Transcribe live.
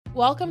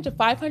Welcome to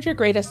 500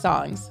 Greatest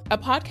Songs, a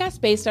podcast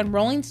based on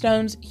Rolling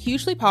Stone's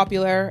hugely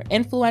popular,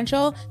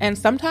 influential, and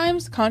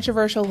sometimes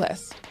controversial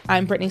list.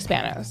 I'm Brittany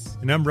Spanos.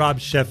 And I'm Rob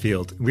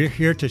Sheffield. We're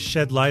here to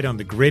shed light on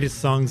the greatest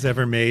songs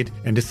ever made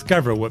and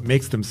discover what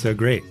makes them so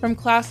great. From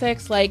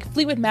classics like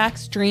Fleetwood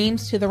Mac's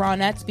Dreams to the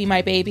Ronettes' Be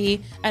My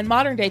Baby, and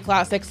modern-day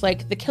classics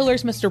like The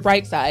Killers' Mr.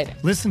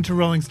 Brightside. Listen to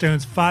Rolling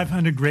Stone's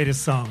 500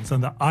 Greatest Songs on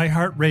the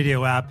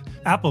iHeartRadio app,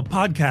 Apple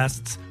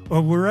Podcasts,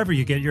 or wherever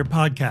you get your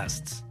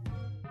podcasts.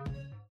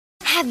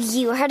 Have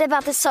you heard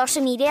about the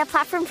social media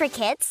platform for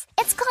kids?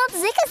 It's called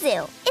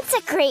Zigazoo. It's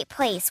a great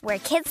place where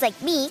kids like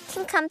me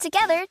can come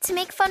together to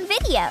make fun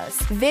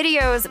videos.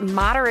 Videos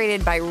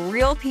moderated by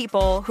real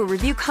people who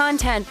review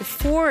content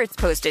before it's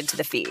posted to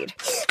the feed.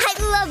 I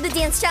love the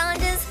dance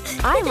challenges.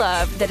 I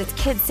love that it's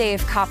Kid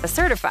Safe COPPA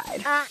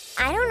certified.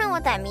 I don't know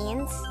what that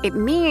means. It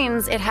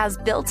means it has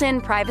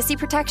built-in privacy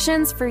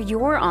protections for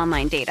your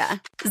online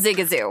data.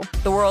 Zigazoo,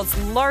 the world's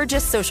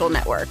largest social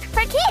network.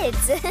 For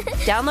kids.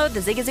 Download the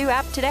Zigazoo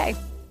app today.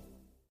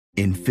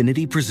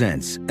 Infiniti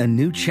presents a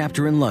new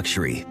chapter in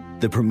luxury,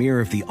 the premiere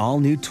of the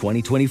all-new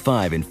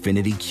 2025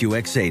 Infiniti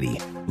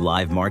QX80,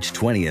 live March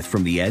 20th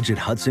from the Edge at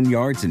Hudson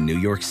Yards in New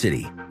York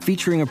City,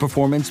 featuring a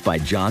performance by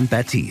Jon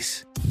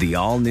Batiste. The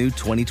all-new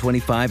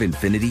 2025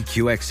 Infiniti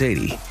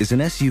QX80 is an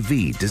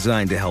SUV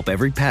designed to help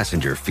every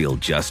passenger feel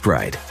just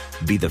right.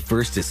 Be the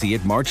first to see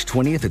it March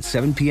 20th at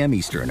 7 p.m.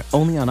 Eastern,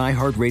 only on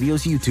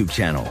iHeartRadio's YouTube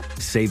channel.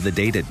 Save the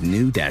date at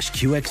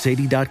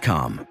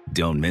new-QX80.com.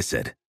 Don't miss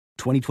it.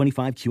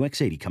 2025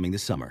 QX80 coming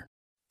this summer.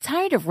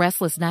 Tired of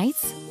restless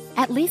nights?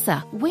 At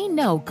Leesa, we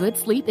know good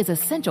sleep is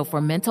essential for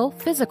mental,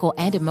 physical,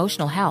 and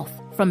emotional health.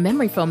 From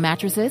memory foam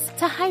mattresses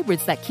to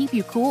hybrids that keep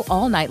you cool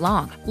all night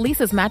long,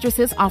 Leesa's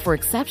mattresses offer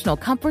exceptional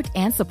comfort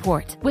and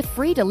support with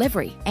free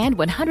delivery and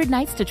 100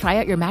 nights to try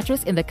out your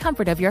mattress in the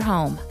comfort of your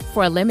home.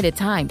 For a limited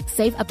time,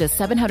 save up to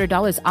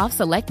 $700 off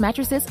select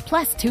mattresses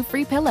plus 2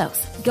 free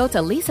pillows. Go to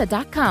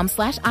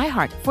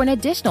leesa.com/iHeart for an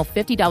additional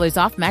 $50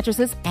 off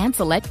mattresses and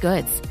select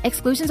goods.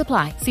 Exclusions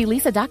apply. See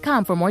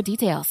leesa.com for more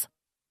details.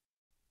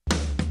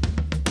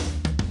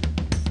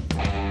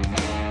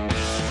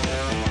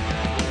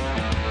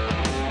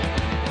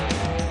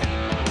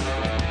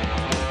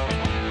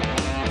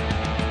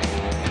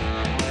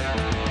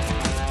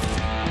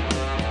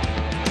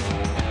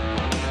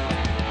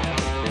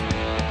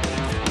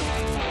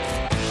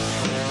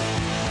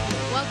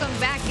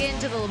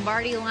 Into the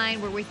Lombardi line.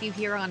 We're with you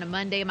here on a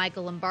Monday.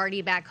 Michael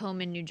Lombardi back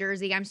home in New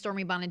Jersey. I'm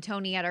Stormy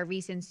Bonantoni at our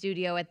VSiN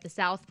studio at the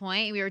South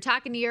Point. We were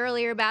talking to you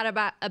earlier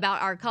about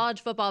our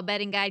college football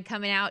betting guide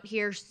coming out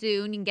here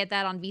soon. You can get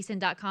that on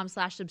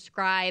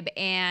vsin.com/subscribe.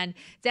 And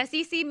it's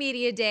SEC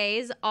Media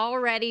Days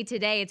already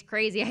today. It's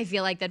crazy. I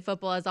feel like that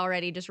football is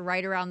already just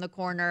right around the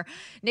corner.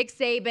 Nick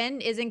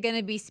Saban isn't going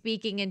to be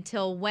speaking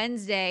until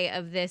Wednesday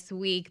of this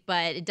week,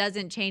 but it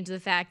doesn't change the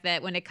fact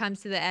that when it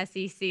comes to the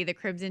SEC, the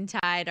Crimson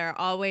Tide are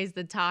always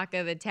the talk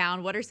of the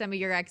town. What are some of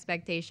your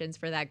expectations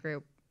for that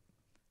group?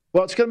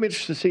 Well, it's going to be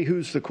interesting to see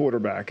who's the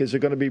quarterback. Is it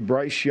going to be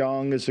Bryce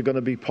Young? Is it going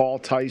to be Paul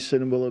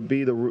Tyson? Will it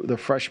be the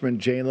freshman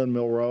Jalen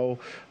Milroe?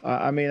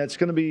 It's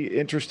going to be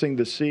interesting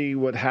to see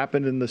what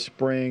happened in the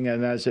spring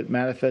and as it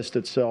manifests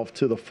itself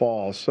to the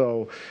fall.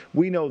 So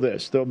we know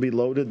this. They'll be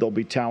loaded. They'll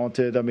be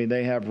talented.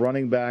 They have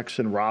running backs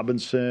and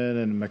Robinson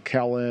and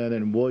McKellen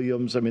and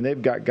Williams.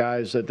 They've got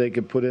guys that they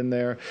can put in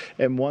there,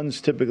 and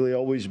one's typically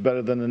always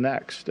better than the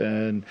next.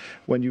 And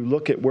when you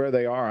look at where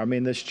they are,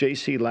 this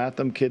J.C.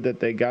 Latham kid that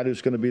they got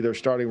who's going to be their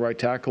starting right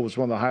tackle was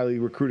one of the highly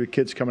recruited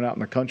kids coming out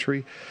in the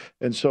country.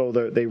 And so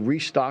they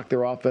restocked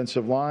their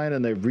offensive line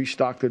and they've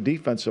restocked their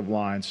defensive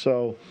line.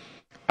 So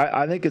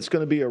I think it's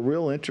going to be a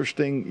real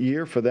interesting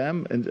year for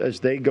them and as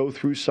they go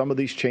through some of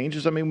these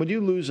changes. When you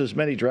lose as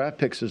many draft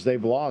picks as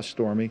they've lost,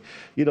 Stormy,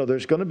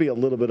 there's going to be a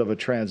little bit of a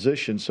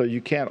transition. So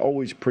you can't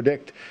always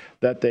predict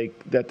that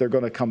they're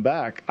going to come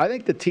back. I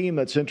think the team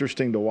that's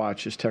interesting to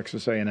watch is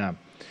Texas A&M.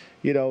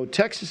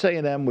 Texas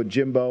A&M with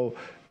Jimbo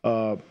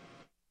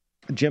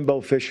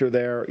Fisher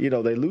there.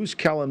 They lose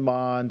Kellen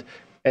Mond,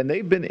 and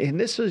they've been, and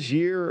this is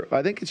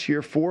I think it's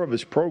year 4 of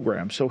his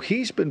program. So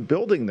he's been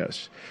building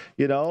this,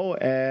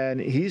 and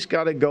he's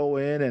got to go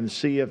in and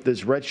see if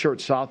this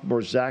redshirt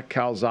sophomore, Zach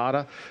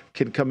Calzada,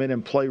 can come in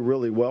and play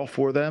really well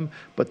for them.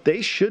 But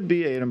they should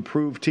be an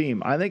improved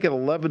team. I think at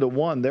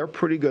 11-1, they're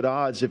pretty good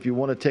odds if you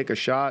want to take a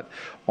shot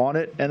on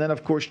it. And then,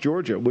 of course,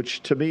 Georgia,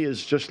 which to me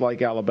is just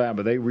like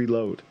Alabama. They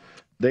reload.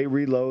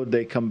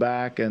 They come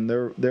back, and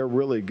they're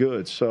really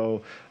good.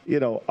 So,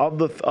 of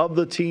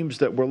the teams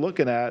that we're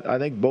looking at, I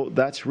think both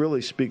that's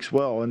really speaks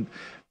well. And,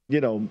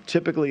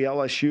 typically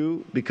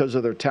LSU, because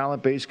of their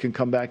talent base, can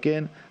come back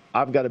in.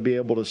 I've got to be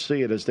able to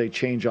see it as they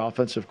change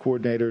offensive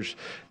coordinators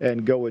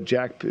and go with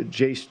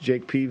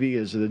Jake Peavy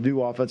as the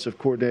new offensive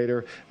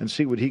coordinator and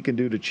see what he can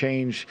do to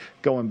change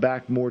going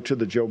back more to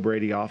the Joe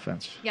Brady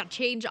offense. Yeah,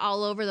 change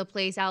all over the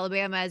place.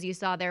 Alabama, as you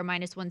saw, they're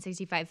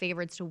 -165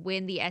 favorites to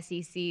win the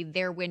SEC.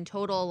 Their win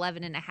total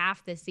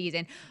 11.5 this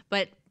season.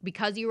 But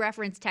because you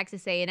referenced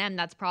Texas A&M,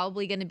 that's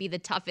probably going to be the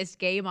toughest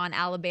game on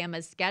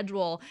Alabama's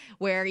schedule,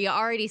 where you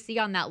already see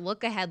on that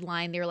look-ahead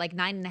line they're like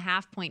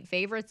 9.5-point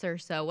favorites or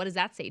so. What does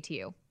that say to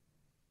you?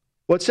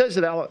 Well, it says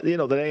that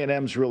that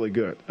A&M's really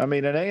good. I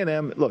mean, an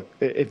A&M, look,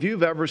 if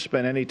you've ever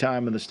spent any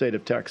time in the state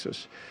of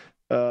Texas,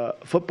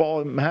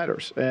 football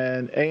matters,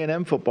 and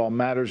A&M football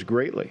matters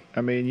greatly.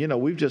 I mean,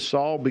 we've just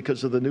saw,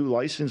 because of the new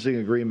licensing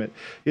agreement,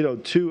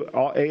 2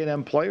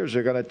 A&M players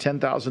are going to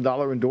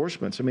 $10,000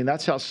 endorsements. I mean,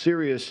 that's how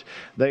serious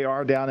they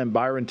are down in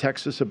Byron,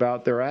 Texas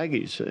about their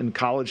Aggies, in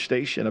College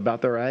Station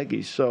about their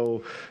Aggies.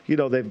 So,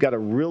 they've got a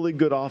really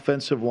good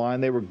offensive line.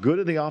 They were good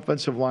in the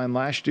offensive line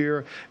last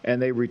year,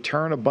 and they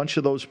return a bunch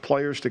of those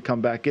players to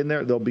come back in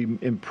there. They'll be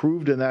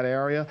improved in that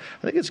area.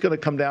 I think it's going to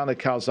come down to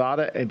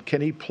Calzada, and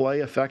can he play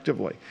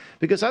effectively?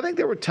 Because I think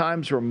there were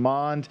times where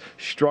Mond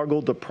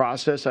struggled to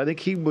process. I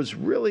think he was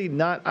really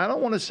not – I don't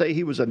want to say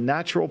he was a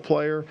natural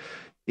player.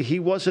 He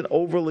wasn't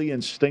overly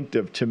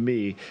instinctive to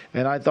me,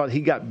 and I thought he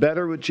got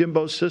better with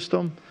Jimbo's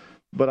system,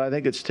 but I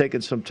think it's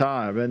taken some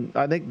time. And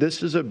I think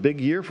this is a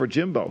big year for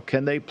Jimbo.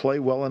 Can they play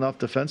well enough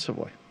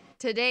defensively?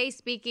 Today,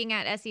 speaking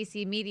at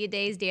SEC Media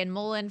Days, Dan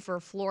Mullen for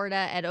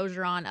Florida, Ed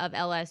Ogeron of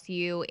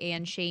LSU,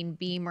 and Shane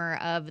Beamer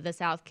of the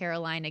South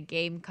Carolina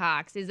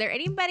Gamecocks. Is there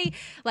anybody,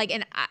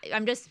 and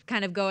I'm just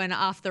kind of going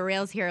off the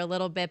rails here a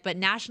little bit, but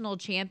national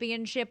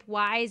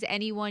championship-wise,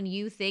 anyone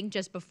you think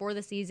just before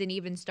the season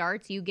even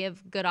starts you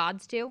give good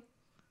odds to?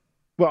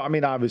 Well, I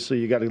mean, obviously,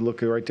 you got to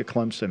look right to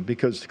Clemson,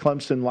 because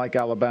Clemson, like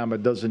Alabama,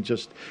 doesn't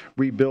just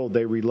rebuild,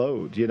 they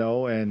reload,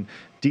 and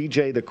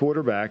DJ, the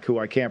quarterback, who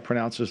I can't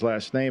pronounce his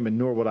last name, and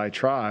nor would I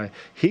try,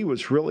 he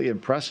was really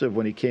impressive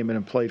when he came in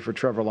and played for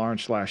Trevor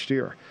Lawrence last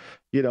year.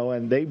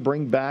 And they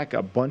bring back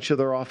a bunch of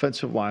their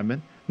offensive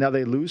linemen. Now,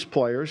 they lose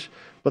players,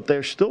 but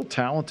they're still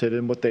talented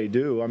in what they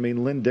do. I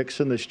mean, Lynn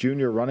Dixon, this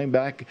senior running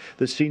back,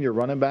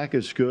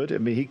 is good. I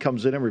mean, he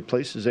comes in and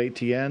replaces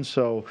ATN,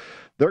 so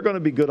they're going to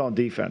be good on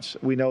defense.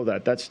 We know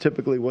that. That's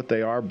typically what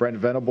they are. Brent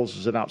Venables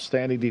is an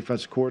outstanding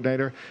defensive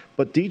coordinator.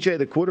 But DJ,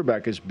 the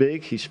quarterback, is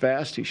big. He's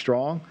fast. He's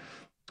strong.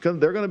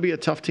 They're going to be a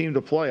tough team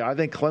to play. I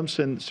think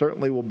Clemson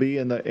certainly will be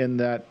in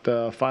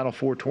that Final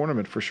Four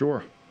tournament for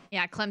sure.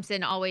 Yeah,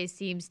 Clemson always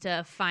seems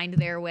to find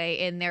their way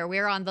in there.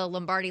 We're on the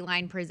Lombardi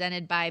line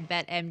presented by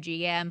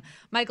BetMGM.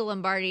 Michael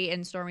Lombardi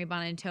and Stormy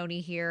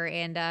Buonantony here.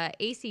 And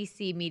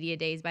ACC Media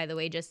Days, by the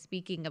way, just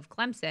speaking of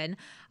Clemson,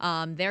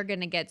 they're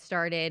going to get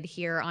started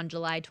here on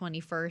July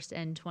 21st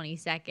and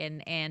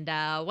 22nd. And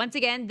once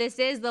again, this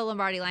is the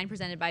Lombardi line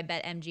presented by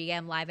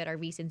BetMGM, live at our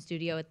VSiN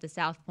studio at the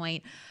South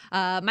Point.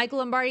 Michael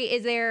Lombardi,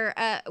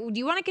 do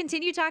you want to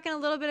continue talking a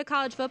little bit of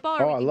college football?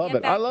 I love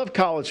it. I love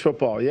college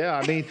football. Yeah,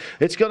 I mean,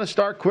 it's going to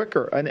start quicker.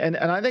 And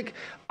I think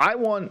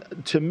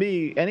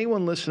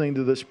anyone listening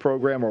to this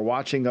program or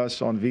watching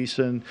us on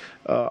VSiN,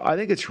 I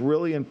think it's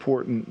really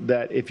important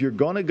that if you're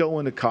going to go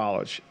into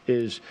college,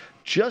 is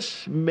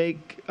just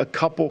make a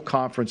couple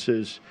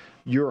conferences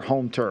your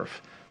home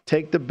turf.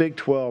 Take the Big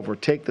 12 or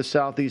take the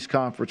Southeast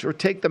Conference or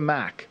take the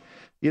MAC.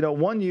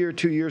 1 year,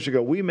 2 years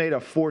ago, we made a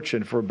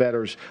fortune for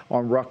bettors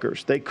on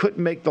Rutgers. They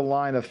couldn't make the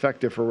line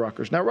effective for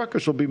Rutgers. Now,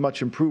 Rutgers will be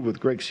much improved with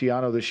Greg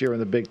Schiano this year in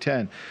the Big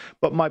Ten.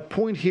 But my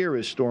point here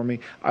is, Stormy,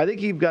 I think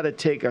you've got to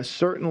take a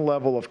certain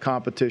level of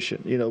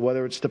competition,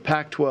 whether it's the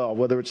Pac-12,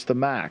 whether it's the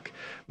MAC,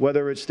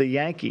 whether it's the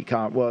Yankee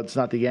it's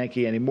not the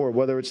Yankee anymore,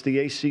 whether it's the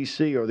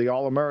ACC or the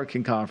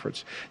All-American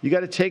Conference. You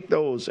got to take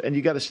those, and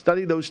you got to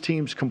study those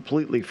teams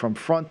completely from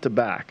front to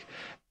back.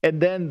 And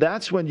then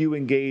that's when you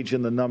engage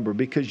in the number,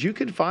 because you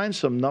can find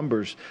some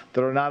numbers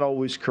that are not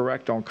always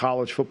correct on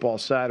college football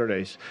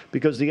Saturdays,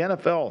 because the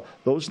NFL,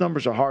 those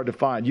numbers are hard to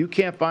find. You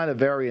can't find a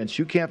variance.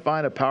 You can't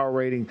find a power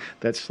rating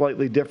that's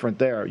slightly different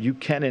there. You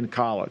can in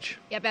college.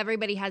 Yep,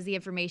 everybody has the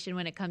information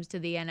when it comes to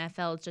the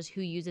NFL. It's just who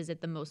uses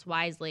it the most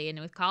wisely. And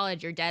with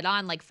college, you're dead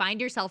on.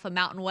 Find yourself a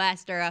Mountain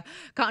West or a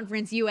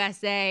Conference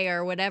USA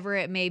or whatever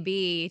it may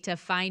be to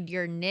find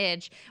your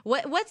niche.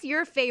 What's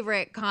your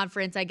favorite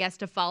conference, I guess,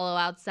 to follow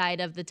outside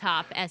of the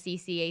top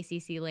SEC,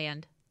 ACC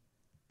land?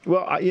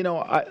 Well,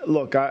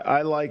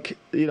 I like,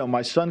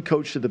 my son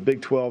coached at the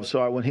Big 12,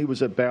 so when he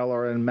was at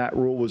Baylor and Matt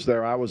Rule was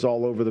there, I was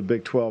all over the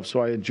Big 12,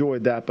 so I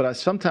enjoyed that. But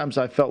sometimes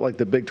I felt like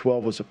the Big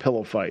 12 was a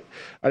pillow fight.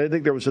 I didn't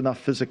think there was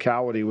enough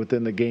physicality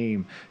within the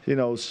game,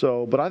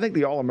 but I think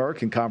the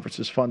All-American Conference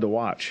is fun to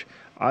watch.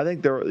 I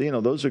think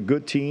those are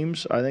good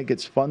teams. I think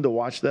it's fun to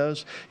watch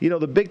those.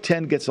 The Big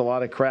Ten gets a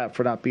lot of crap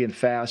for not being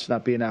fast,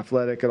 not being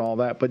athletic and all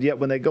that. But yet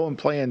when they go and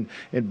play in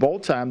bowl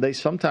time, they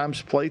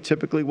sometimes play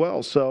typically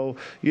well. So,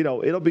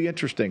 it'll be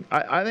interesting.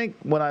 I think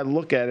when I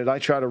look at it, I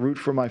try to root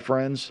for my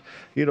friends,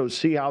 to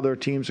see how their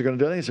teams are going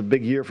to do. I think it's a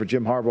big year for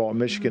Jim Harbaugh at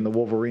Michigan, the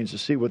Wolverines, to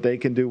see what they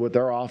can do with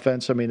their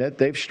offense. I mean,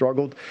 they've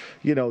struggled,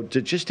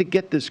 to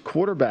get this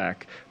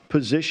quarterback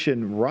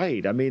position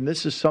right. I mean,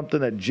 this is something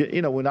that,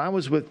 when I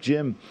was with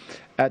Jim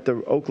at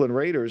the Oakland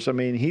Raiders, I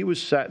mean, he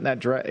sat in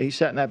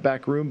that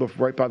back room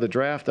right by the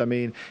draft. I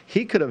mean,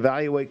 he could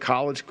evaluate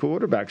college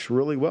quarterbacks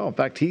really well. In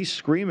fact, he's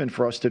screaming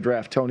for us to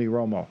draft Tony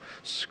Romo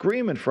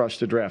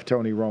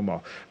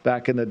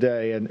back in the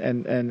day. And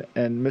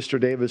Mr.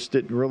 Davis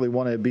didn't really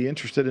want to be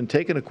interested in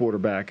taking a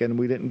quarterback, and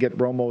we didn't get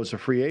Romo as a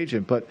free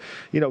agent. But,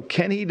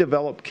 can he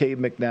develop Cade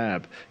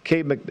McNamara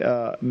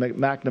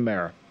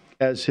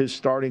as his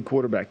starting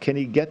quarterback? Can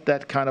he get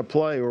that kind of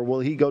play, or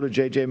will he go to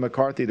J.J.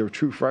 McCarthy, their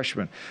true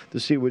freshman, to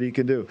see what he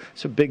can do?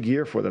 It's a big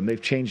year for them.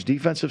 They've changed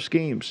defensive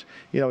schemes.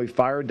 He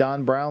fired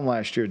Don Brown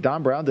last year.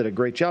 Don Brown did a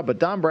great job, but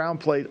Don Brown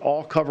played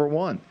all cover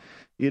one.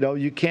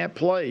 You can't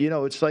play.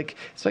 It's like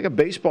a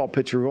baseball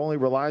pitcher who only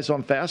relies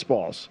on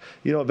fastballs.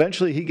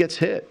 Eventually he gets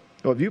hit.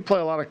 Well, if you play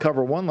a lot of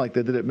cover one like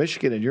they did at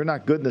Michigan and you're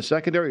not good in the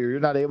secondary, or you're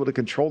not able to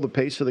control the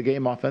pace of the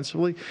game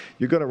offensively,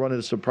 you're going to run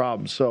into some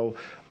problems. So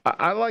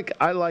I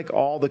like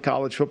all the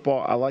college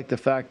football. I like the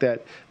fact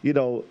that,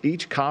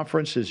 each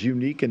conference is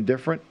unique and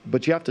different,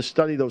 but you have to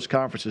study those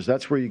conferences.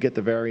 That's where you get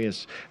the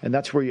variance, and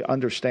that's where you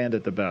understand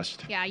it the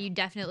best. Yeah, you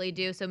definitely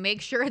do. So make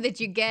sure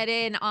that you get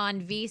in on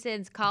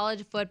VSiN's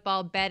college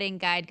football betting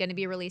guide, going to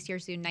be released here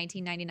soon,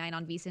 $19.99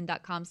 on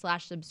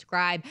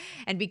VSiN.com/subscribe.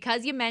 And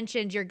because you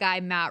mentioned your guy,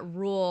 Matt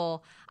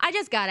Rule, I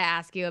just got to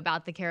ask you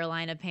about the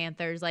Carolina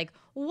Panthers. Like,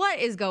 what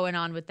is going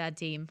on with that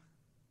team?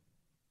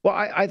 Well,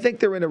 I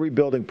think they're in a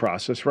rebuilding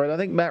process, right? I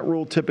think Matt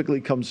Rule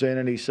typically comes in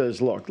and he says,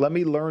 look, let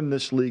me learn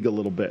this league a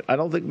little bit. I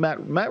don't think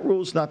Matt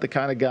Rule's not the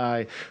kind of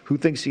guy who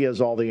thinks he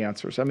has all the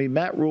answers. I mean,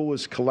 Matt Rule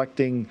is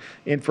collecting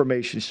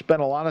information. He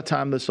spent a lot of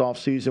time this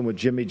offseason with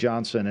Jimmy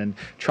Johnson and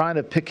trying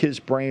to pick his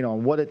brain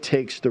on what it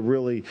takes to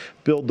really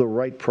build the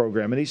right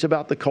program. And he's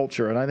about the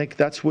culture, and I think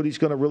that's what he's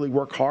going to really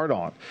work hard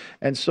on.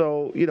 And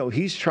so,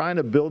 he's trying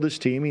to build his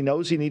team. He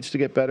knows he needs to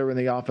get better in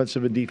the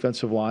offensive and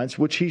defensive lines,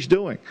 which he's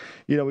doing.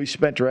 He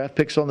spent draft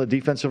picks on the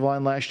defensive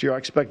line last year. I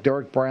expect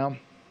Derek Brown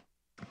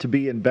to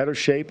be in better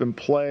shape and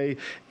play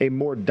a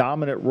more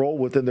dominant role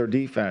within their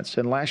defense.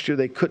 And last year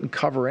they couldn't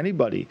cover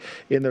anybody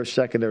in their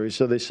secondary,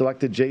 so they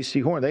selected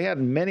J.C. Horn. They had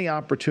many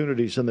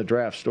opportunities in the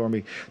draft,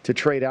 Stormy, to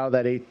trade out of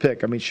that 8th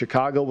pick. I mean,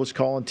 Chicago was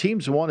calling.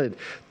 Teams wanted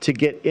to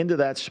get into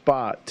that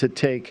spot to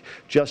take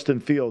Justin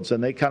Fields,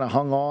 and they kind of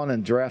hung on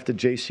and drafted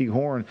J.C.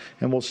 Horn,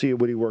 and we'll see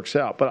what he works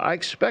out. But I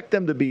expect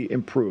them to be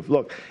improved.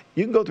 Look,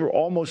 you can go through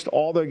almost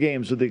all their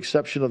games with the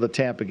exception of the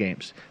Tampa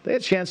games. They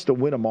had a chance to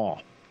win them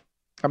all.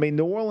 I mean,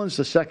 New Orleans,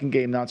 the second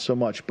game, not so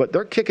much. But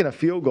they're kicking a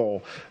field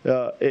goal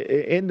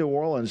in New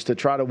Orleans to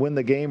try to win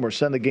the game or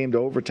send the game to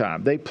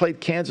overtime. They played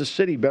Kansas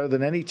City better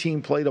than any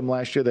team played them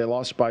last year. They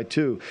lost by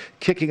 2,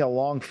 kicking a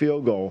long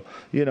field goal,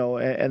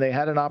 and they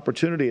had an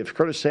opportunity. If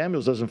Curtis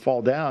Samuels doesn't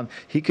fall down,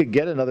 he could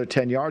get another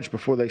 10 yards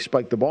before they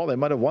spiked the ball. They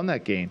might have won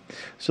that game.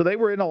 So they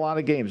were in a lot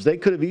of games. They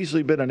could have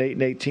easily been an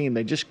 8-8 team.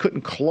 They just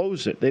couldn't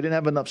close it. They didn't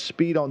have enough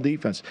speed on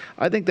defense.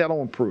 I think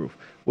that'll improve.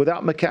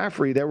 Without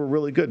McCaffrey, they were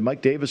really good.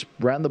 Mike Davis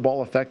ran the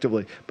ball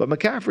effectively, but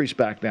McCaffrey's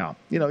back now.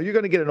 You're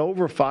going to get an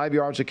over 5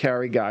 yards a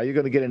carry guy. You're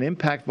going to get an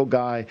impactful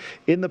guy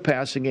in the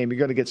passing game. You're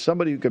going to get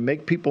somebody who can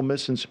make people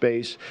miss in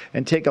space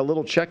and take a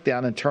little check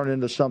down and turn it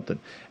into something.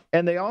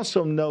 And they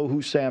also know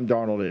who Sam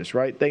Darnold is,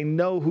 right? They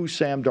know who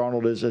Sam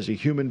Darnold is as a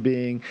human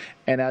being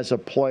and as a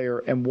player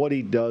and what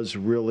he does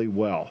really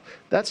well.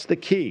 That's the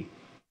key.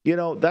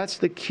 That's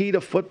the key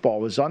to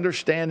football, is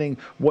understanding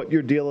what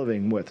you're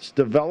dealing with.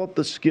 Develop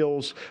the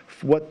skills,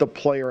 what the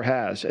player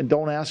has, and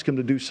don't ask him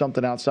to do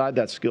something outside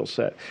that skill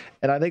set.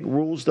 And I think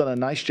Rule's done a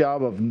nice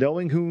job of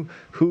knowing who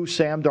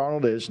Sam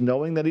Darnold is,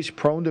 knowing that he's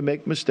prone to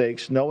make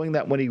mistakes, knowing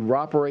that when he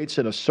operates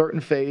in a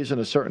certain phase in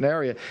a certain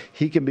area,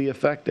 he can be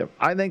effective.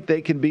 I think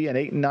they can be an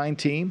 8-9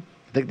 team.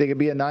 I think they can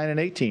be a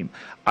 9-8 team.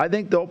 I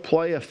think they'll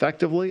play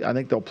effectively. I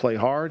think they'll play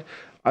hard.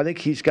 I think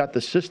he's got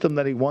the system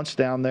that he wants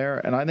down there,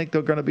 and I think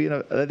they're going to be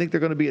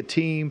a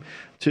team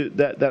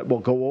that will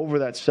go over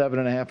that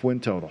 7.5 win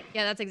total.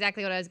 Yeah, that's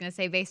exactly what I was going to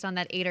say. Based on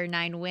that 8 or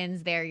 9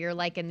 wins there, you're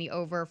liking the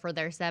over for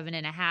their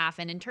 7.5.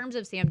 And in terms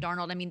of Sam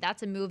Darnold, I mean,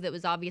 that's a move that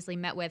was obviously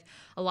met with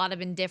a lot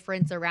of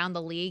indifference around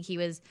the league. He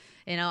was,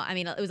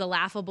 it was a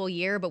laughable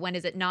year, but when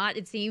is it not?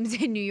 It seems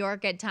in New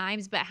York at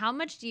times. But how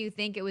much do you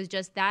think it was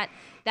just that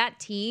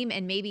team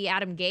and maybe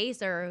Adam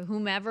Gase or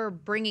whomever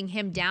bringing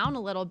him down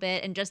a little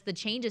bit, and just the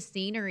change of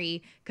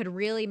scenery could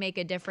really make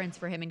a difference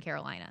for him in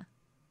Carolina?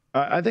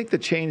 I think the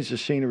change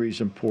of scenery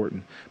is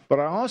important, but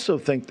I also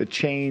think the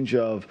change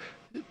of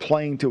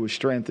playing to his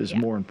strength is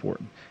more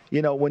important.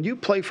 When you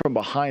play from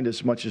behind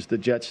as much as the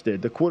Jets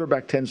did, the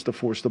quarterback tends to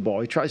force the ball.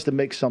 He tries to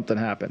make something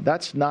happen.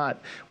 That's not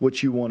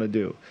what you want to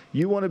do.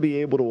 You want to be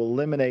able to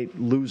eliminate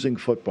losing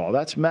football.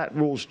 That's Matt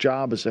Rule's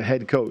job as a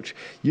head coach.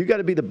 You got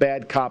to be the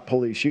bad cop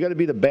police. You got to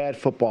be the bad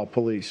football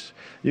police.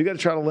 You got to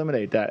try to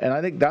eliminate that. And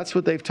I think that's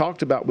what they've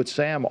talked about with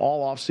Sam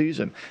all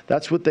offseason.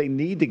 That's what they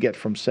need to get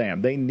from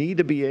Sam. They need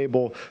to be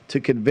able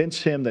to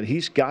convince him that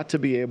he's got to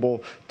be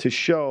able to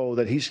show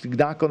that he's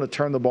not going to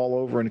turn the ball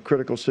over in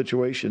critical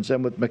situations.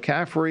 And with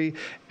McCaffrey McCaffrey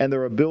and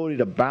their ability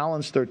to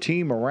balance their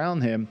team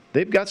around him,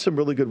 they've got some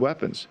really good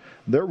weapons.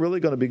 They're really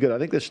going to be good. I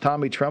think this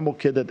Tommy Tremble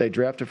kid that they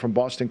drafted from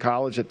Boston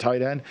College at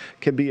tight end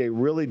can be a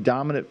really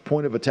dominant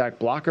point of attack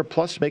blocker,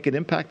 plus make an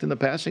impact in the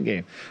passing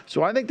game.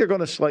 So I think they're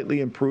going to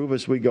slightly improve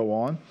as we go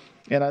on.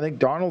 And I think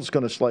Darnold's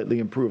going to slightly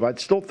improve. I'd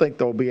still think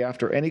they'll be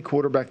after any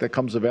quarterback that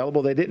comes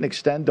available. They didn't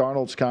extend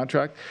Darnold's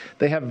contract.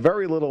 They have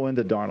very little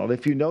into Darnold.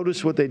 If you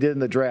notice what they did in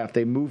the draft,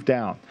 they moved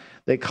down.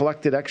 They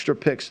collected extra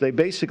picks. They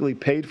basically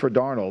paid for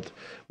Darnold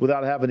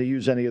without having to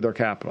use any of their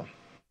capital.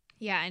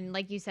 Yeah, and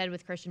like you said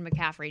with Christian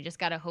McCaffrey, just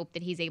got to hope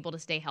that he's able to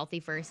stay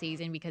healthy for a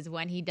season, because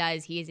when he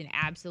does, he is an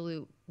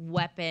absolute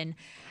weapon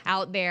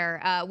out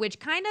there, which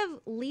kind of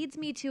leads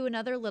me to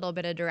another little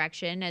bit of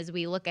direction as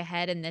we look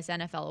ahead in this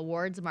NFL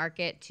awards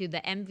market to the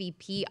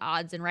MVP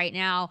odds. And right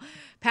now,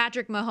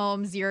 Patrick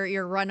Mahomes,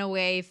 your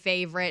runaway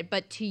favorite.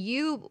 But to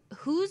you,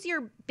 who's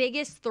your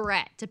biggest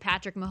threat to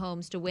Patrick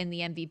Mahomes to win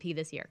the MVP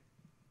this year?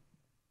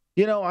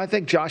 You know, I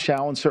think Josh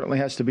Allen certainly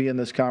has to be in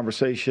this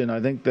conversation.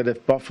 I think that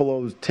if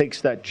Buffalo takes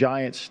that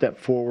giant step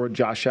forward,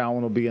 Josh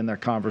Allen will be in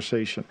that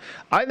conversation.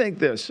 I think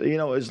this,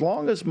 as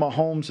long as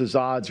Mahomes'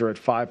 odds are at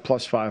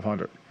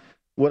 500+500,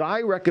 what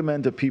I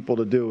recommend to people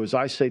to do is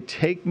I say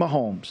take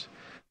Mahomes,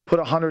 put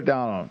 100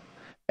 down on him,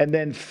 and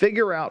then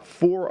figure out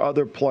 4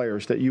 other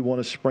players that you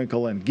want to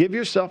sprinkle in. Give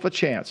yourself a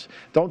chance.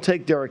 Don't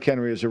take Derrick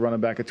Henry as a running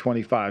back at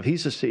 25.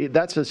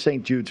 That's a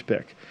St. Jude's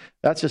pick.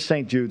 That's a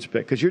St. Jude's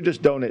pick because you're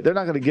just donating. They're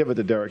not going to give it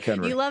to Derrick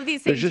Henry. You love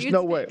these St. Jude's picks. There's just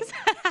no way.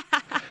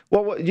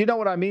 Well, you know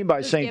what I mean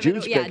by St.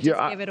 Jude's pick. Yeah,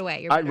 just give it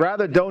away. I'd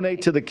rather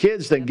donate to the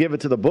kids than give it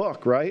to the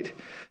book, right?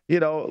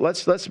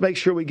 Let's make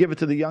sure we give it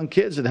to the young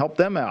kids and help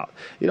them out.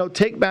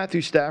 Take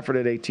Matthew Stafford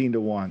at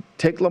 18-1.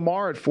 Take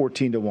Lamar at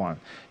 14-1.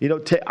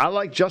 I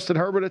like Justin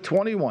Herbert at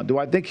 21. Do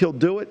I think he'll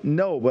do it?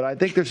 No, but I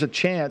think there's a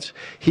chance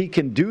he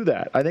can do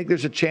that. I think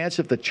there's a chance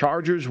if the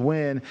Chargers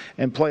win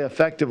and play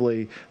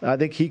effectively, I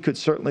think he could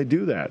certainly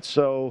do that.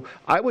 So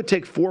I would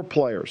take 4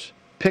 players.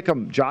 Pick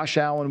them. Josh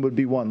Allen would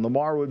be 1.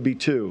 Lamar would be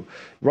 2.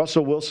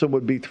 Russell Wilson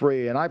would be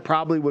 3. And I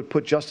probably would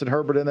put Justin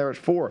Herbert in there at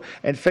 4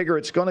 and figure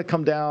it's going to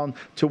come down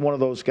to one of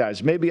those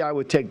guys. Maybe I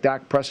would take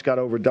Dak Prescott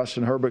over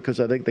Justin Herbert because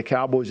I think the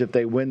Cowboys, if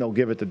they win, they'll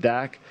give it to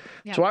Dak.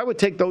 Yeah. So I would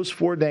take those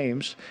 4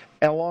 names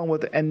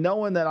and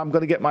knowing that I'm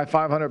going to get my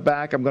 500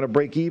 back, I'm going to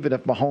break even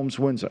if Mahomes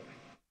wins it.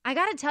 I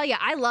got to tell you,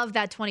 I love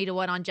that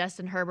 20-1 on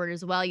Justin Herbert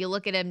as well. You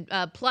look at him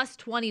plus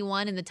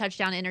 21 in the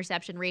touchdown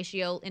interception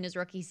ratio in his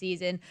rookie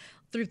season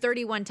through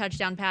 31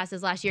 touchdown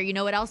passes last year. You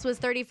know what else was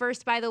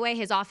 31st, by the way?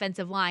 His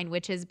offensive line,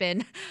 which has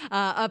been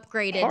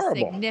upgraded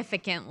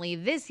significantly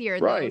this year,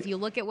 though, if you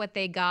look at what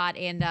they got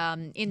in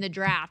the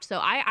draft. So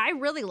I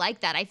really like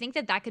that. I think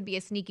that could be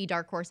a sneaky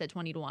dark horse at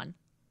 20-1.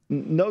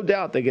 No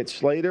doubt. They get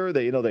Slater.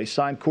 They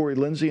signed Corey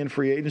Lindsey in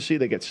free agency.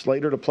 They get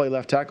Slater to play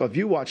left tackle. If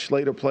you watch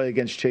Slater play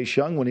against Chase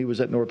Young when he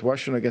was at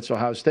Northwestern against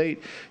Ohio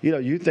State, you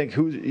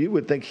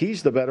would think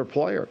he's the better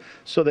player.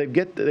 So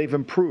they've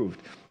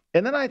improved.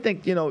 And then I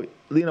think,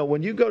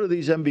 when you go to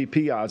these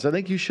MVP odds, I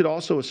think you should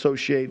also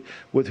associate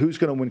with who's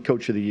going to win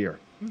Coach of the Year.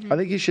 Mm-hmm. I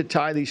think you should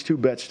tie these 2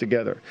 bets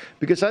together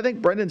because I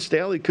think Brendan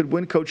Staley could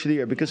win Coach of the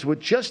Year because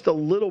with just a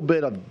little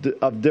bit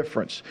of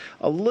difference,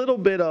 a little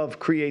bit of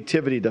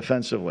creativity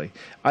defensively,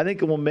 I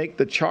think it will make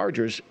the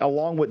Chargers,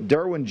 along with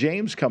Derwin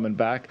James coming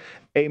back,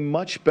 a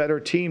much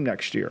better team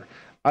next year.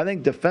 I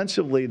think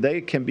defensively they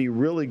can be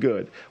really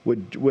good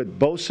with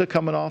Bosa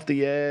coming off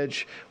the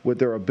edge, with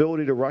their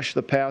ability to rush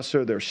the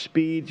passer, their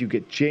speed. You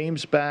get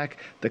James back,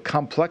 the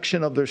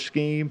complexion of their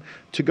scheme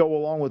to go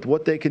along with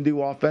what they can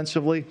do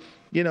offensively.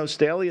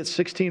 Staley at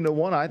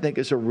 16-1, I think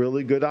is a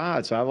really good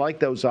odds. I like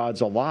those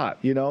odds a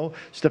lot.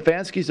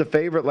 Stefanski's a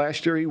favorite.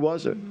 Last year he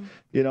wasn't.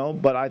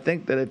 But I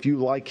think that if you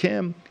like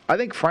him, I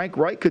think Frank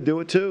Reich could do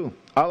it too.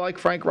 I like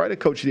Frank Reich at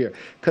Coach of the Year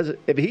because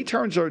if he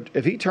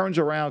turns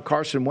around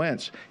Carson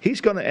Wentz,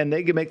 and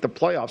they can make the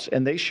playoffs,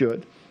 and they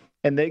should,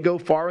 and they go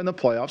far in the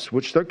playoffs,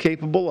 which they're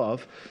capable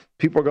of.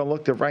 People are going to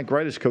look to Frank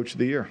Reich as Coach of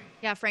the Year.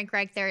 Yeah, Frank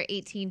Reich there at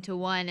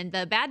 18-1. And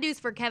the bad news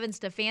for Kevin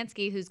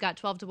Stefanski, who's got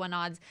 12-1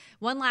 odds,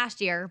 won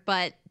last year,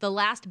 but the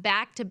last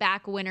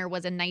back-to-back winner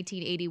was in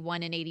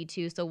 1981 and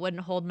 82, so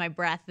wouldn't hold my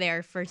breath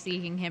there for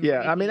seeing him.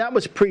 Yeah, I mean, that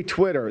was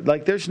pre-Twitter.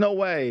 Like, there's no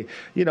way,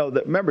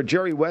 remember,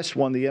 Jerry West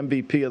won the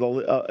MVP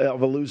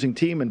of a losing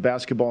team in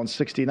basketball in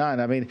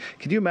 69. I mean,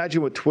 can you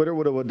imagine what Twitter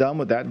would have done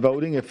with that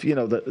voting if,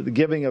 the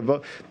giving a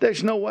vote?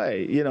 There's no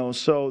way,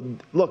 So,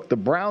 look, the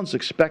Browns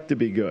expect to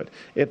be good.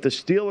 If the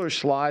Steelers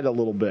slide a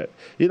little bit,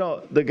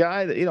 the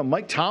guy that,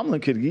 Mike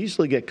Tomlin could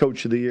easily get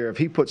Coach of the Year if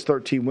he puts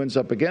 13 wins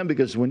up again,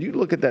 because when you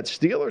look at that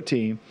Steeler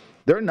team,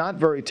 they're not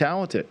very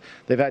talented.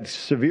 They've had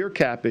severe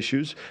cap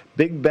issues.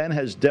 Big Ben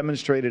has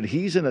demonstrated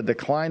he's in a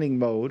declining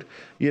mode.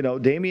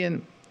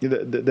 Damian,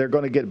 they're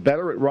going to get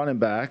better at running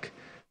back.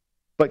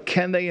 But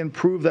can they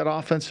improve that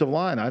offensive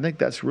line? I think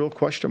that's a real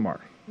question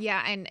mark.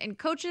 Yeah, and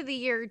coach of the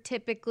year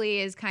typically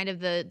is kind of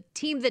the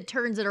team that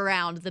turns it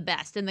around the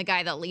best and the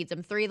guy that leads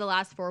them. 3 of the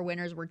last 4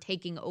 winners were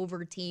taking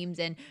over teams,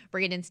 and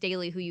Brandon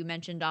Staley, who you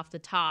mentioned off the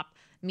top,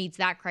 meets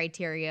that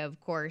criteria, of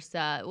course.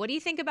 What do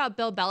you think about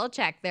Bill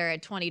Belichick there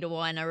at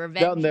 20-1? A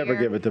revenge? They'll never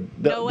give it to.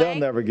 They'll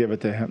never give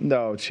it to him.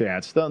 No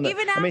chance.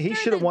 Even after he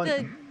should have won.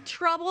 The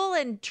trouble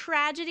and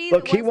tragedy.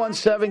 Look, he won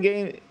 7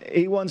 games.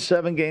 He won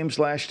 7 games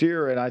last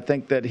year, and I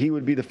think that he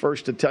would be the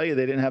first to tell you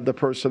they didn't have the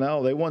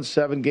personnel. They won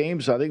 7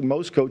 games. I think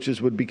most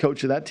coaches would be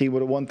coaching that team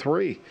would have won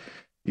 3.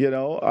 You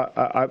know,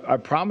 I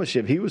promise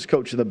you, if he was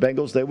coaching the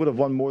Bengals, they would have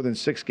won more than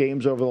 6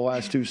 games over the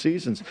last 2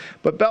 seasons.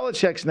 But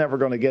Belichick's never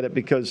going to get it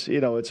because,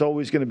 you know, it's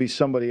always going to be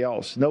somebody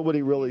else.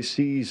 Nobody really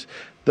sees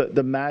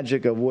the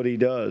magic of what he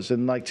does.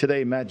 And like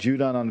today, Matt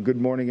Judon on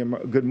Good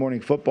Morning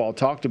Football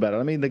talked about it.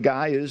 I mean, the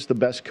guy is the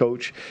best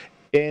coach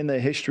in the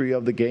history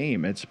of the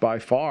game. It's by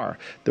far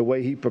the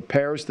way he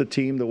prepares the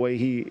team, the way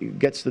he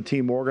gets the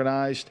team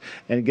organized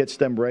and gets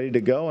them ready to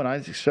go. And I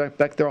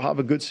expect they'll have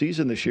a good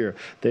season this year.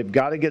 They've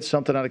got to get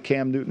something out of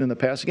Cam Newton in the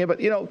passing game. But,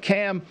 you know,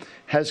 Cam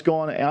has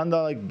gone,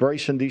 unlike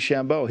Bryson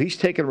DeChambeau, he's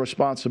taken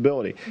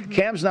responsibility. Mm-hmm.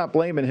 Cam's not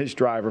blaming his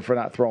driver for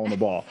not throwing the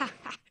ball,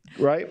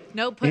 right?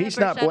 No, he's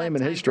not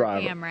blaming his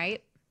driver. Cam,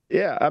 right?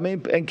 Yeah, I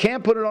mean, and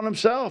Cam put it on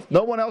himself.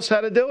 No one else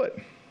had to do it.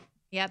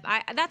 Yep,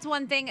 that's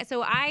one thing.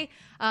 So I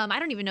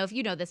don't even know if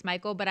you know this,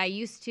 Michael, but I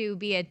used to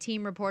be a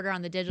team reporter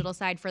on the digital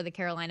side for the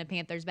Carolina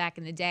Panthers back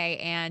in the day,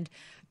 and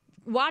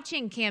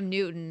watching Cam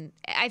Newton,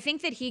 I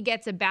think that he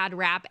gets a bad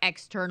rap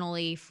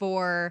externally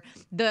for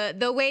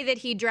the way that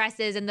he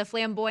dresses and the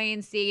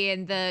flamboyancy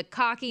and the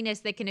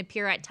cockiness that can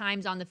appear at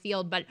times on the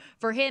field. But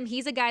for him,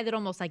 he's a guy that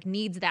almost like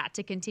needs that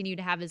to continue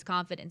to have his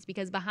confidence,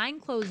 because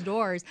behind closed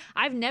doors,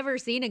 I've never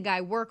seen a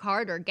guy work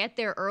harder, get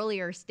there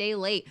earlier, stay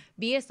late,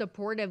 be a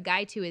supportive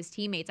guy to his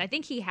teammates. I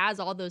think he has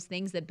all those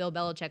things that Bill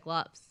Belichick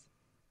loves.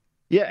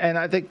 Yeah, and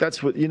I think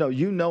that's what, you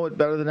know it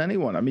better than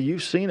anyone. I mean,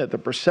 you've seen it. The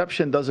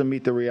perception doesn't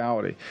meet the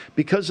reality.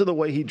 Because of the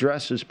way he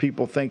dresses,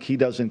 people think he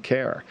doesn't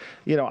care.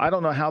 You know, I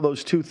don't know how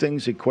those two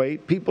things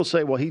equate. People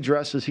say, well, he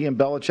dresses, he and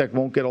Belichick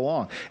won't get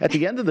along. At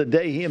the end of the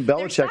day, he and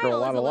Belichick are a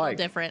lot alike.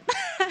 Different.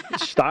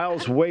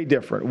 Style's way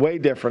different, way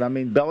different. I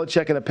mean,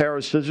 Belichick in a pair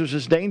of scissors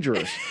is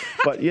dangerous.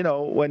 But, you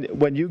know,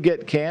 when you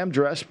get Cam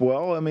dressed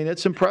well, I mean,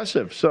 it's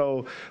impressive.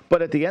 So,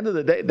 but at the end of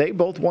the day, they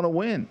both want to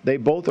win. They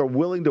both are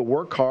willing to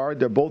work hard.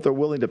 They both are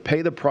willing to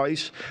pay the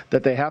price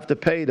that they have to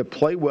pay to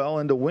play well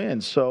and to win.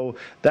 So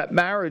that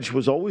marriage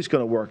was always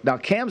going to work. Now,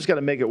 Cam's got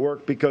to make it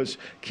work because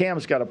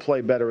Cam's got to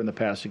play better in the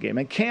passing game.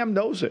 And Cam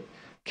knows it.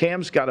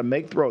 Cam's got to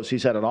make throws.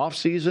 He's had an off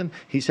season.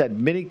 He's had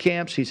mini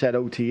camps. He's had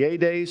OTA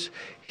days.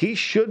 He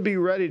should be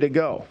ready to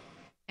go.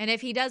 And if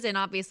he doesn't,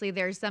 obviously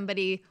there's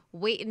somebody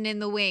waiting in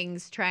the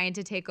wings trying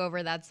to take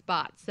over that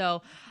spot.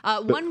 So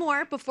one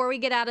more before we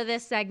get out of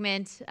this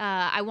segment.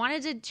 I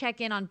wanted to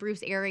check in on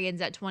Bruce Arians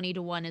at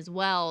 20-1 as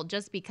well,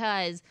 just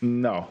because.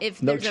 No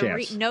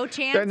chance. No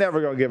chance? They're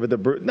never going to give it to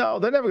Bruce. No,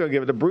 they're never going to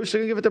give it to Bruce.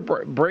 They're going to give it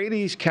to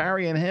Brady's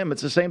carrying him.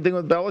 It's the same thing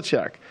with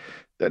Belichick.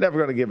 They're never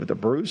going to give it to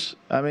Bruce.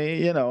 I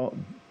mean, you know,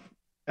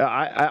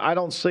 I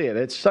don't see it.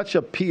 It's such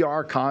a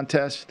PR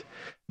contest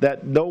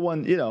that no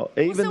one, you know,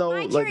 even though.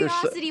 My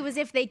curiosity was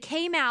if they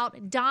came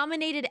out,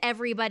 dominated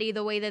everybody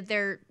the way that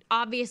they're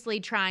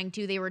obviously trying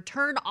to. They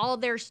returned all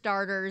their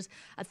starters,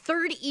 a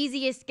third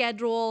easiest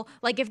schedule.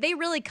 Like, if they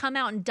really come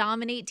out and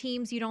dominate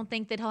teams, you don't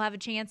think that he'll have a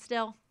chance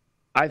still?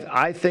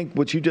 I think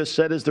what you just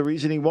said is the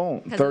reason he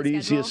won't. Third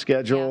easiest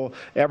schedule.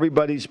 Yeah.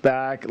 Everybody's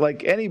back.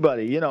 Like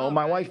anybody, you know,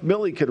 my wife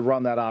Millie could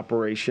run that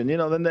operation. You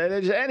know, then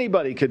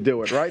anybody could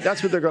do it, right?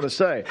 That's what they're going to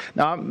say.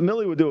 Now,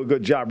 Millie would do a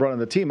good job running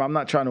the team. I'm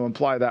not trying to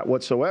imply that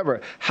whatsoever.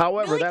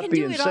 However, Millie that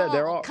being said,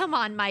 they're all. Come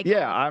on, Michael.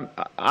 Yeah,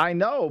 I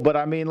know, but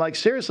I mean, like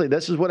seriously,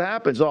 this is what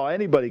happens. Oh,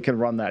 anybody can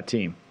run that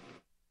team.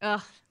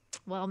 Ugh.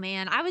 Well,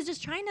 man, I was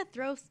just trying to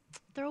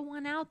throw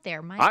one out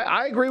there.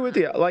 I agree with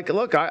you. Like,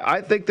 look, I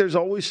think there's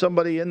always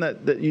somebody in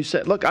that you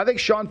said. Look, I think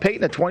Sean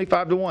Payton at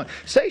 25-1.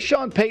 Say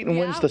Sean Payton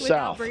wins the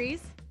South.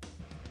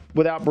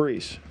 Without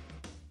Breeze.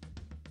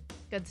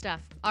 Good stuff.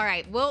 All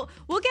right, we'll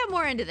get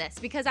more into this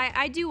because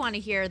I do want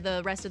to hear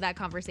the rest of that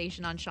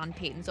conversation on Sean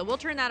Payton. So we'll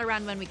turn that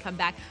around when we come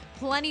back.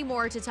 Plenty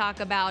more to talk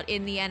about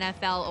in the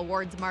NFL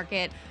awards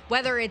market,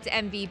 whether it's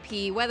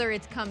MVP, whether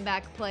it's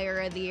comeback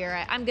player of the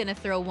year. I'm going to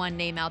throw one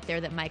name out there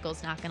that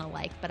Michael's not going to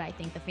like, but I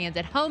think the fans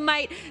at home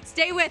might.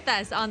 Stay with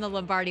us on the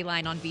Lombardi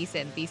Line on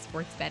VSiN, the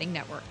Sports Betting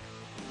Network.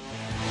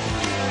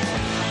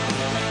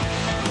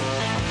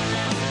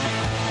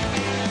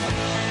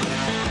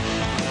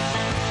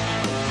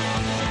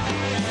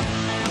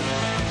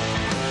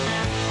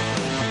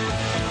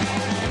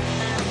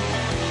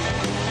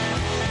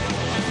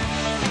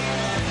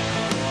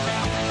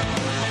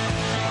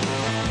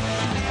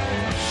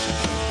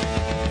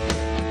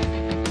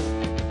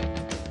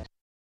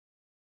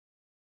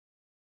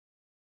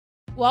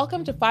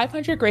 Welcome to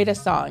 500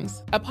 Greatest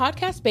Songs, a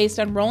podcast based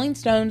on Rolling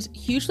Stone's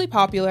hugely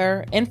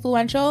popular,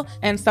 influential,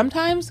 and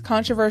sometimes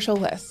controversial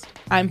list.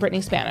 I'm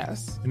Brittany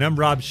Spanos. And I'm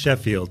Rob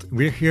Sheffield.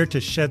 We're here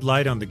to shed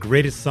light on the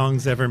greatest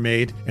songs ever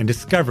made and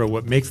discover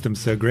what makes them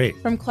so great.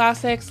 From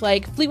classics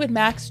like Fleetwood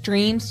Mac's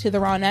Dreams to the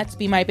Ronettes'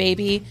 Be My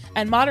Baby,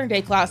 and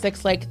modern-day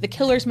classics like The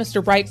Killers'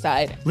 Mr.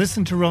 Brightside.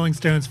 Listen to Rolling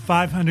Stone's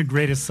 500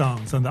 Greatest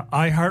Songs on the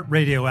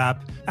iHeartRadio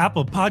app,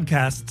 Apple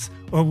Podcasts,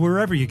 or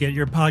wherever you get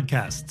your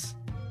podcasts.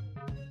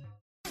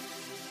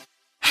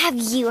 Have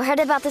you heard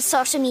about the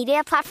social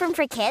media platform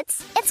for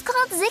kids? It's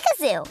called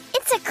Zigazoo.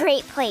 It's a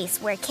great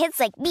place where kids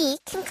like me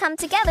can come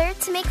together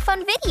to make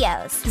fun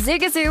videos.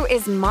 Zigazoo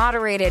is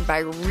moderated by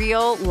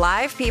real,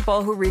 live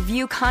people who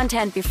review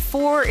content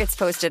before it's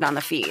posted on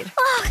the feed.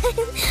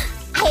 Oh,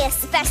 I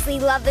especially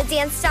love the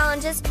dance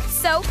challenges.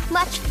 So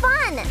much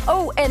fun.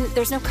 Oh, and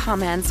there's no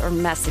comments or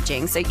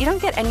messaging, so you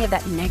don't get any of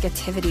that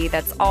negativity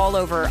that's all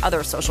over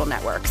other social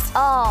networks.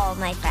 Oh,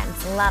 my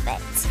friends love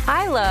it.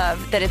 I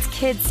love that it's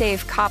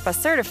kid-safe COPPA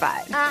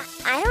certified.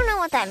 I don't know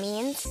what that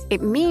means.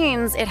 It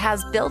means it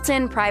has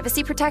built-in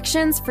privacy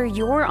protections for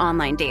your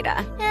online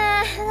data.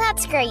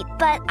 That's great,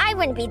 but I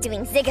wouldn't be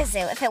doing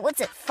Zigazoo if it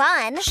wasn't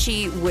fun.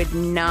 She would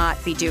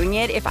not be doing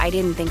it if I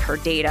didn't think her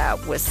data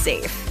was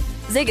safe.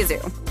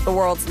 Zigazoo, the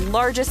world's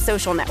largest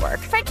social network.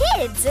 For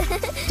kids.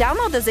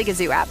 Download the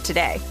Zigazoo app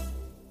today.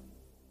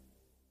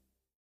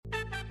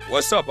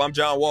 What's up? I'm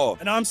John Wall.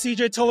 And I'm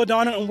CJ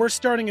Toledano, and we're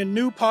starting a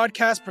new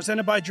podcast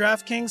presented by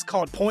DraftKings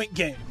called Point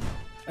Game.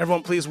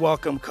 Everyone, please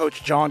welcome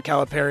Coach John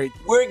Calipari.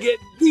 We're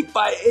getting beat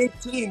by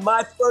 18.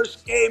 My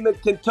first game in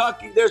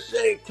Kentucky, they're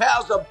saying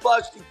Cal's a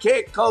bust. He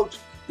can't coach.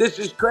 This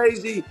is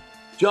crazy.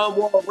 John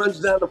Wall runs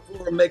down the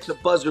floor and makes a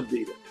buzzer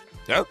beater.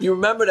 Yep. You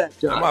remember that,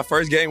 John? That's my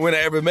first game win I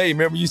ever made.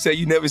 Remember you said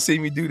you never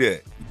seen me do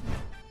that.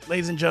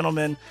 Ladies and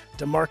gentlemen,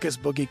 DeMarcus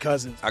Boogie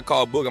Cousins. I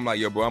called Boog. I'm like,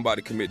 yo, bro, I'm about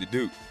to commit to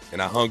Duke.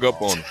 And I hung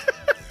up on him.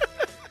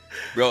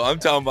 Bro, I'm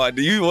talking about,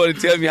 do you want to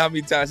tell me how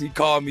many times he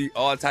called me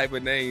all type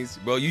of names?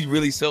 Bro, you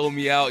really sold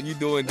me out. You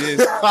doing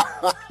this.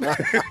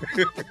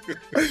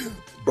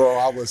 Bro,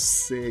 I was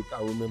sick.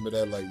 I remember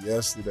that like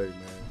yesterday, man.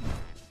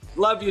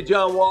 Love you,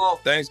 John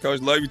Wall. Thanks,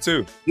 Coach. Love you,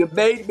 too. You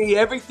made me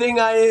everything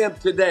I am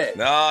today.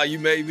 Nah, you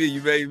made me.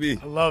 You made me.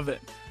 I love it.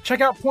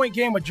 Check out Point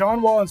Game with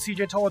John Wall and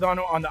CJ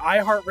Toledano on the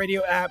iHeartRadio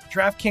app,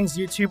 DraftKings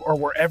YouTube, or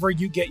wherever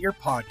you get your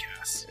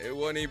podcasts. It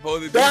wasn't even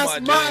supposed to be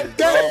That's my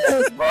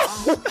dance,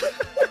 bro.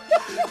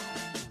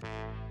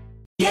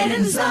 Get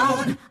in the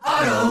zone,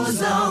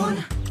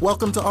 AutoZone.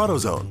 Welcome to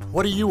AutoZone.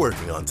 What are you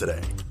working on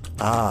today?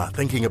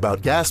 Thinking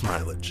about gas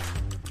mileage.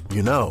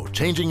 You know,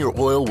 changing your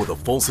oil with a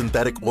full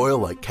synthetic oil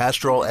like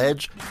Castrol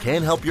Edge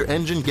can help your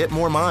engine get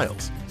more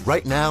miles.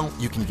 Right now,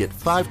 you can get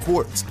 5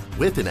 quarts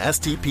with an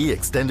STP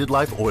Extended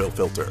Life Oil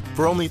Filter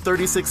for only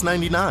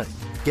 $36.99.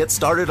 Get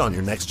started on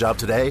your next job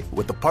today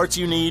with the parts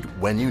you need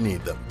when you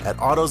need them at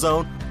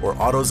AutoZone or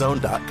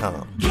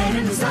AutoZone.com. Get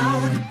in the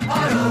zone,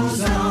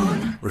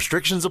 AutoZone.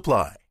 Restrictions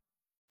apply.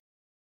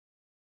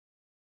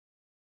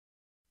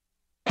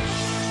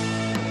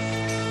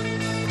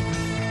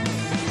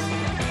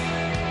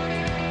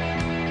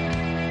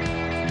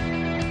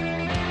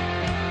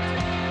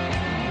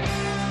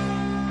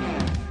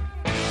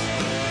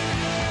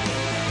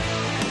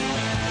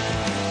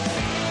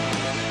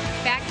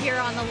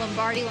 On the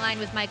Lombardi line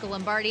with Michael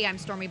Lombardi. I'm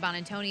Stormy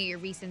Bonantoni at your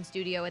recent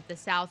studio at the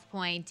South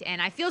Point.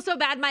 And I feel so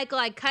bad, Michael.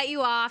 I cut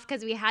you off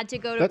because we had to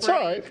go to That's break.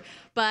 All right.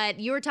 But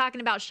you were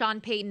talking about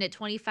Sean Payton at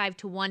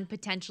 25-1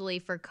 potentially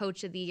for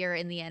Coach of the Year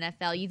in the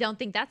NFL. You don't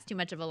think that's too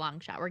much of a long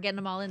shot? We're getting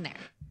them all in there.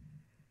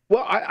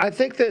 Well, I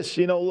think this,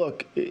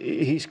 look,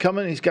 he's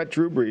coming. He's got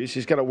Drew Brees.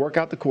 He's got to work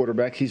out the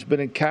quarterback. He's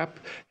been in cap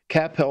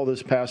hell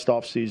this past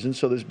offseason,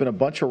 so there's been a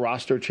bunch of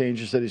roster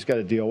changes that he's got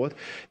to deal with.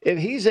 If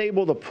he's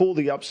able to pull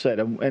the upset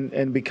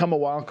and become a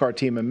wild card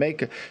team and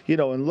make,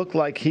 and look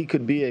like he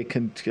could be a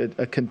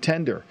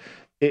contender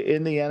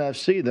in the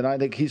NFC, then I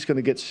think he's going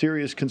to get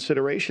serious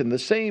consideration. The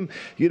same,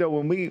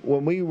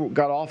 when we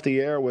got off the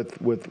air with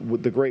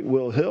the great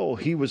Will Hill,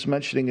 he was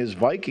mentioning his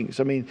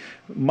Vikings. I mean,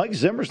 Mike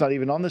Zimmer's not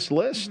even on this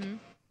list. Mm-hmm.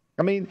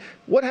 I mean,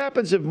 what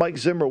happens if Mike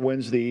Zimmer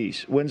wins the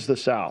East, wins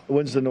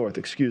the North,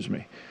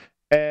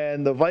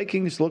 and the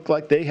Vikings look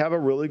like they have a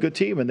really good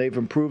team and they've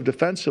improved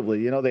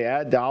defensively. They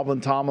add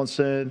Dalvin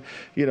Tomlinson.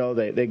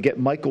 They get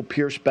Michael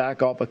Pierce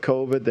back off of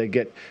COVID.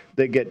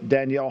 They get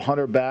Danielle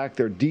Hunter back.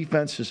 Their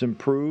defense has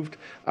improved.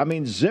 I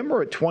mean,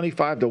 Zimmer at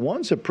 25-1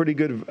 is a pretty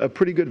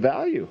good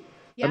value.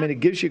 Yeah. I mean, it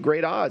gives you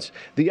great odds.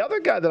 The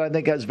other guy that I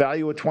think has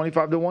value at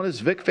 25-1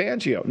 is Vic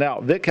Fangio. Now,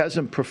 Vic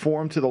hasn't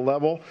performed to the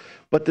level,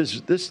 but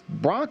this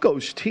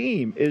Broncos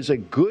team is a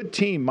good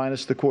team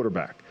minus the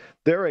quarterback.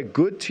 They're a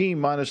good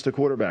team minus the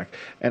quarterback.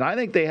 And I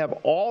think they have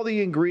all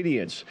the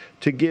ingredients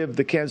to give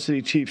the Kansas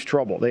City Chiefs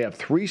trouble. They have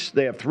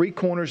three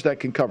corners that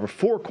can cover,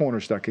 4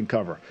 corners that can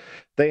cover.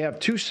 They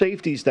have two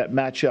safeties that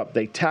match up.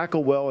 They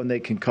tackle well and they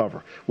can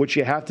cover, which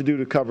you have to do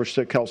to cover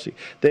Kelce.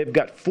 They've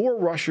got 4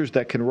 rushers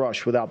that can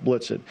rush without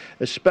blitzing,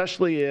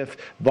 especially if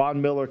Von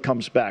Miller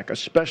comes back,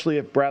 especially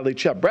if Bradley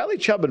Chubb. Bradley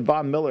Chubb and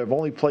Von Miller have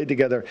only played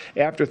together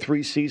after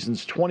 3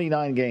 seasons,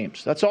 29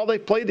 games. That's all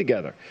they've played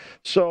together.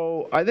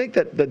 So I think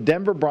that the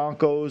Denver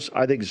Broncos,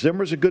 I think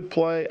Zimmer's a good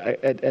play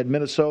at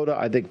Minnesota.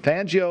 I think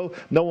Fangio,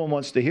 no one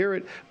wants to hear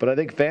it, but I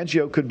think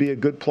Fangio could be a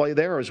good play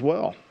there as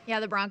well. Yeah,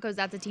 the Broncos,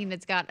 that's a team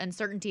that's got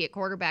uncertainty at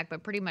quarterback,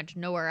 but pretty much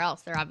nowhere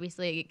else. They're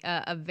obviously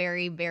a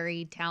very,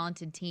 very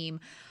talented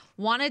team.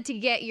 Wanted to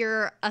get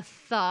your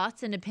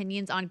thoughts and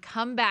opinions on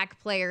comeback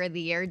player of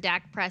the year.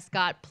 Dak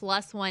Prescott,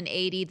 plus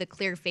 180, the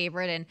clear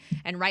favorite,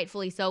 and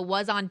rightfully so,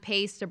 was on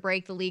pace to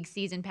break the league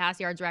season pass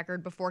yards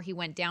record before he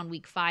went down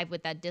week 5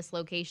 with that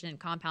dislocation and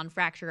compound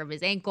fracture of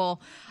his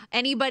ankle.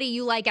 Anybody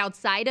you like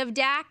outside of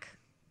Dak?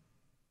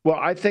 Well,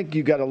 I think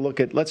you got to look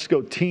at, let's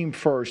go team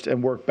first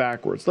and work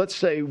backwards. Let's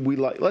say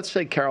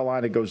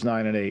Carolina goes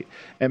 9-8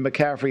 and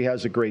McCaffrey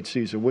has a great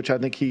season, which I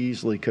think he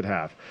easily could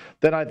have.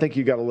 Then I think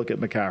you got to look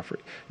at McCaffrey.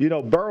 You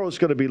know, Burrow's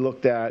going to be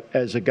looked at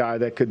as a guy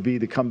that could be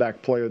the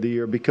comeback player of the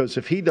year, because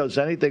if he does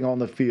anything on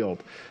the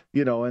field,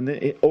 you know,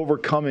 and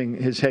overcoming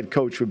his head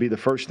coach would be the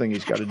first thing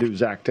he's got to do,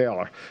 Zach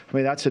Taylor. I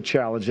mean, that's a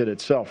challenge in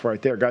itself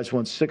right there. Guy's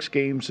won 6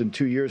 games in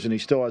 2 years, and he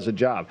still has a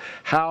job.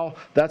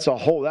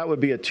 That would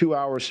be a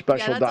 2-hour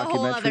special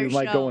documentary.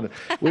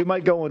 We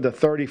might go into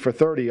 30 for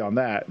 30 on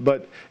that.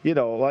 But, you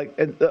know,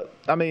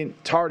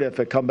 Tardif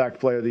at comeback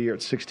player of the year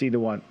at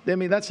 16-1. I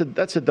mean, that's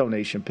a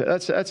donation.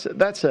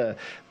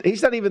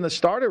 He's not even the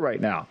starter right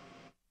now.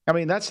 I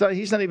mean,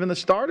 he's not even the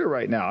starter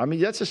right now. I mean,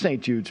 that's a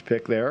St. Jude's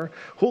pick there.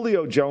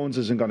 Julio Jones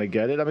isn't going to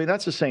get it. I mean,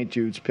 that's a St.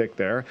 Jude's pick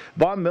there.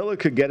 Von Miller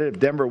could get it if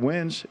Denver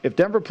wins. If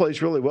Denver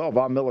plays really well,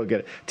 Von Miller will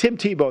get it. Tim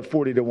Tebow at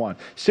 40-1.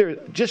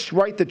 Seriously, just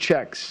write the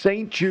check.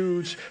 St.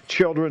 Jude's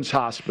Children's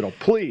Hospital,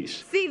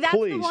 please. See, that's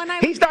please. The one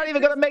He's not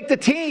even going to make the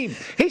team.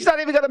 He's not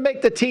even going to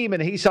make the team,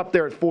 and he's up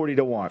there at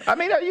 40-1. I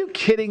mean, are you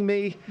kidding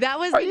me? That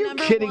was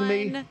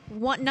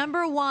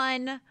number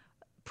one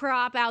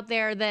prop out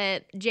there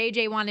that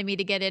JJ wanted me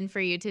to get in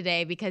for you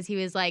today, because he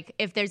was like,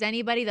 if there's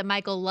anybody that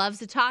Michael loves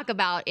to talk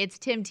about, it's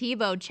Tim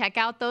Tebow. Check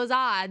out those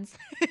odds.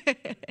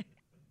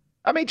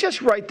 I mean,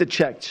 just write the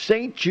check.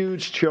 St.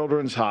 Jude's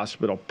Children's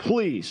Hospital,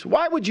 please.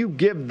 Why would you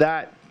give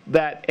that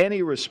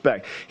any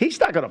respect? He's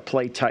not going to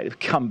play tight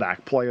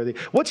comeback player.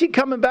 What's he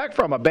coming back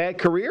from? A bad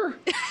career?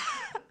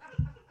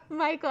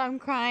 Michael, I'm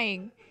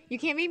crying. You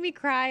can't make me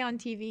cry on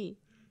TV.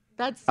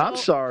 I'm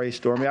sorry,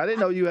 Stormy. I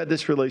didn't know you had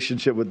this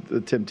relationship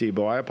with Tim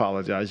Tebow. I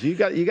apologize. You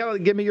got to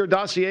give me your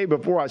dossier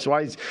before so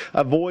I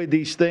avoid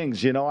these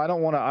things. You know, I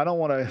don't want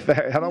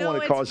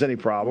to cause any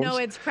problems. No,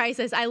 it's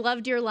priceless. I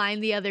loved your line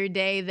the other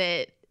day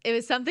that it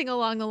was something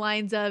along the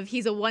lines of,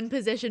 he's a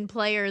one-position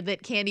player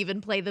that can't even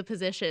play the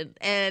position.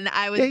 And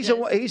I was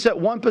he's a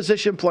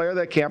one-position player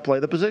that can't play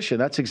the position.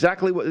 That's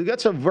exactly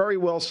that's a very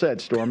well said,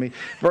 Stormy.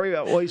 Very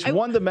well. He's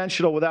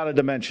one-dimensional without a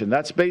dimension.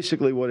 That's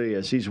basically what he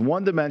is. He's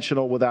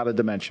one-dimensional without a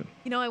dimension.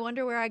 You know, I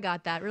wonder where I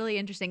got that. Really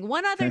interesting.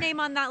 One other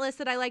name on that list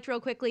that I liked real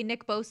quickly,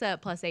 Nick Bosa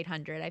at plus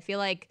 800. I feel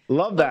like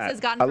love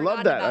that. I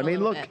love that. I mean,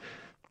 look.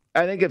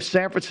 I think if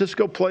San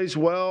Francisco plays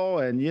well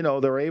and, you know,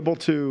 they're able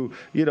to,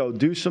 you know,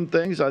 do some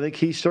things, I think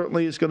he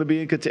certainly is going to be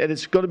in contention. And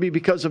it's going to be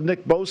because of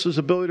Nick Bosa's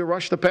ability to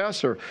rush the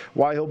passer,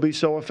 why he'll be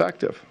so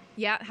effective.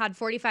 Yeah, had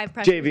 45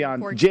 pressures.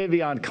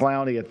 Javion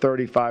Clowney at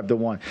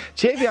 35-1.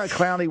 Javion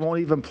Clowney won't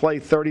even play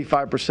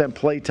 35%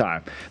 play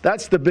time.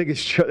 That's the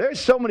biggest joke. There's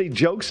so many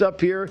jokes up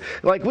here.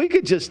 Like, we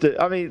could just,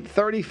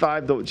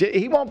 35.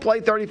 He won't play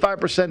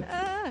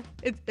 35%.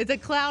 It's a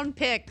clown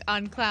pick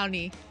on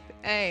Clowney.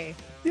 Hey.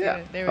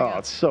 Yeah. There we go.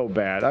 It's so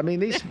bad. I mean,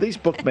 these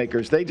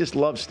bookmakers, they just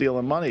love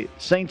stealing money.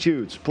 St.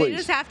 Jude's, please. They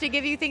just have to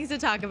give you things to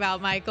talk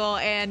about, Michael.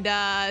 And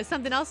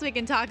something else we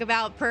can talk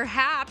about,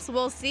 perhaps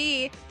we'll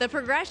see the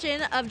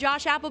progression of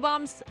Josh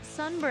Applebaum's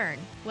sunburn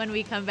when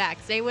we come back.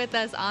 Stay with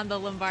us on the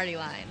Lombardi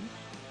Line.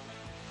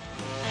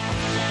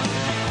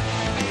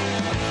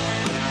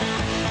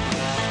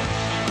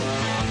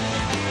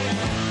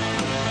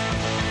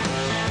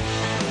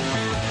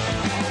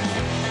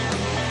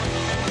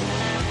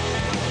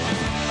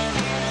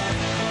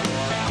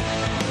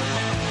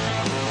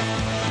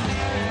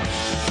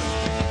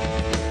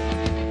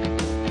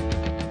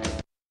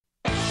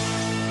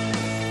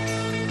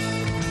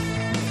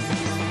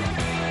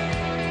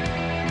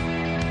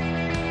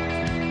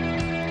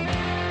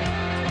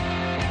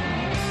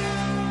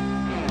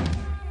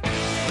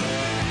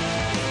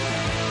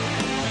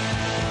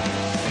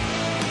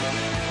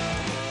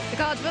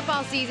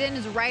 Football season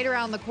is right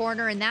around the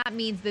corner, and that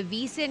means the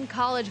VSiN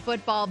College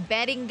Football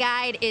Betting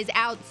Guide is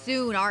out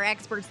soon. Our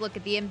experts look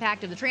at the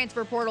impact of the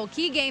transfer portal,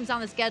 key games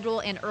on the schedule,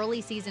 and early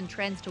season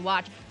trends to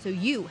watch, so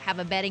you have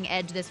a betting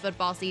edge this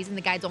football season.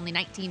 The guide's only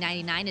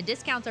 $19.99, and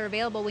discounts are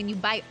available when you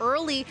buy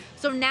early,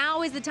 so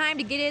now is the time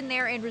to get in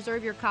there and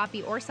reserve your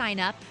copy or sign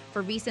up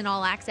for VSiN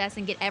All Access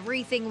and get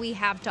everything we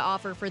have to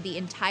offer for the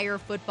entire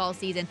football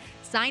season.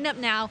 Sign up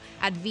now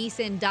at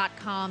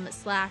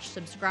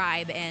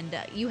vsin.com/subscribe, and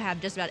you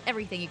have just about everything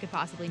everything you could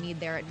possibly need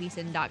there at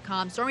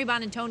vsin.com. Stormy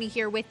Buonantony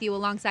here with you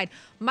alongside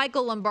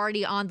Michael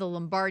Lombardi on the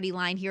Lombardi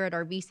line here at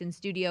our VSiN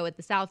studio at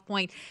the South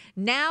Point.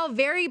 Now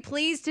very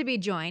pleased to be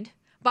joined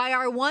by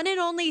our one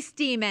and only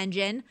steam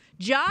engine,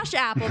 Josh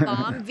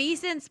Applebaum,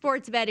 VSiN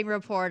sports betting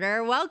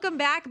reporter. Welcome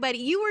back, buddy.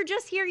 You were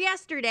just here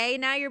yesterday.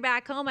 Now you're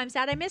back home. I'm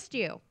sad I missed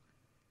you.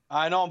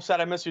 I know, I'm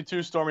sad I missed you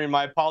too, Stormy.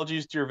 My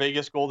apologies to your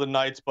Vegas Golden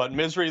Knights, but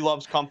misery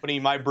loves company.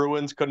 My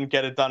Bruins couldn't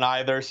get it done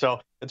either, so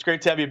it's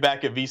great to have you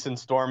back at VSiN,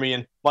 Stormy.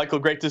 And Michael,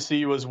 great to see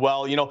you as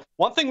well.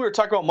 One thing we were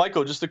talking about,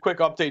 Michael, just a quick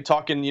update,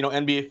 talking,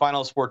 NBA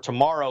Finals for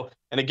tomorrow.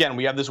 And again,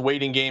 we have this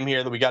waiting game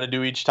here that we got to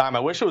do each time.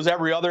 I wish it was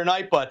every other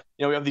night, but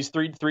we have these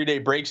three-day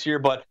breaks here,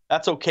 but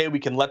that's okay. We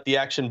can let the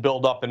action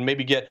build up and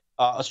maybe get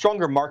a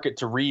stronger market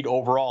to read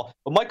overall.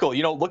 But Michael,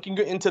 looking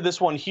into this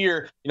one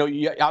here,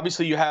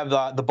 obviously you have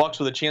the Bucks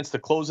with a chance to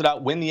close it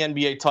out, win the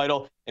NBA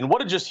title. And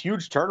what a just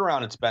huge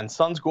turnaround it's been.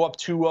 Suns go up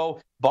 2-0.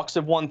 Bucks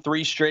have won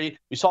 3 straight.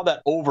 We saw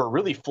that over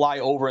really fly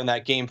over in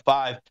that game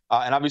 5.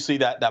 And obviously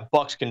that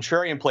Bucks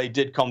contrarian play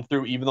did come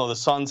through, even though the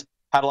Suns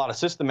had a lot of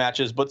system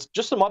matches. But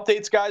just some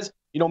updates, guys.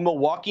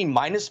 Milwaukee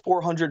minus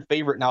 400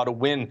 favorite now to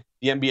win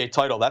the NBA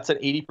title. That's an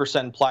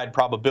 80% implied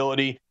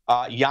probability.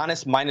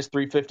 Giannis minus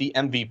 350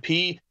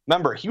 MVP.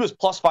 Remember, he was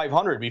plus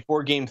 500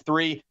 before game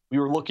 3. We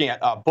were looking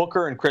at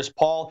Booker and Chris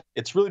Paul.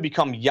 It's really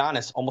become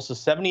Giannis, almost a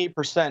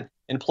 78%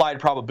 implied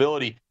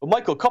probability. But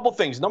Michael, a couple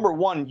things. Number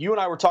one, you and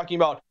I were talking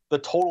about the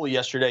total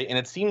yesterday, and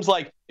it seems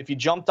like if you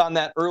jumped on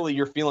that early,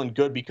 you're feeling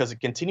good because it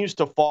continues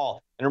to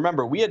fall. And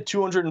remember, we had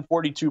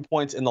 242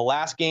 points in the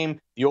last game.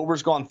 The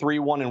over's gone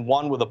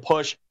 3-1-1 with a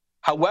push.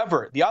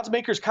 However, the odds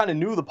makers kind of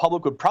knew the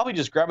public would probably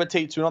just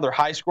gravitate to another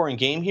high-scoring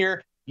game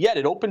here. Yet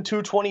it opened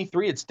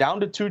 223. It's down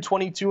to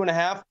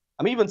 222.5.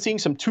 I'm even seeing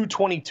some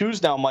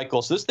 222s now,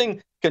 Michael. So this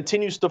thing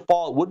continues to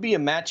fall. It would be a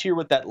match here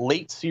with that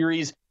late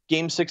series,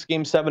 Game 6,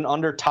 Game 7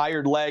 under,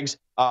 tired legs,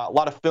 a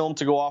lot of film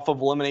to go off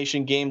of,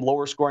 elimination game,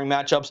 lower scoring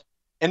matchups.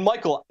 And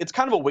Michael, it's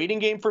kind of a waiting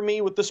game for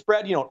me with the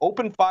spread.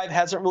 Open 5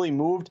 hasn't really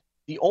moved.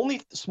 The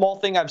only small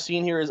thing I've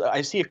seen here is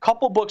I see a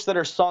couple books that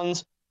are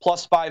Suns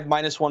plus 5,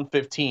 minus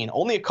 115.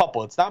 Only a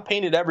couple. It's not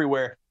painted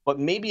everywhere, but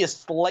maybe a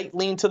slight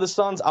lean to the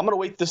Suns. I'm going to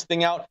wait this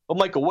thing out. But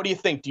Michael, what do you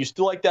think? Do you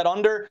still like that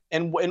under?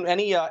 And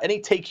any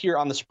take here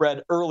on the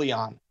spread early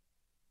on?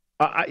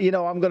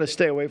 I'm going to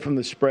stay away from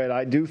the spread.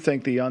 I do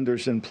think the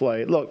under's in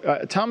play. Look,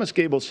 Thomas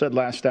Gable said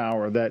last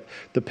hour that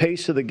the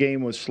pace of the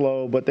game was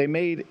slow, but they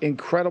made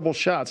incredible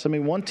shots. I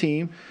mean, one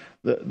team,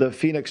 the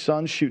Phoenix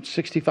Suns, shoot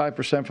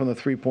 65% from the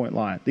three-point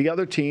line. The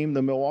other team,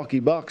 the Milwaukee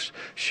Bucks,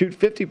 shoot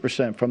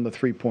 50% from the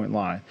three-point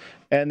line.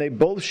 And they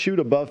both shoot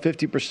above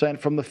 50%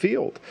 from the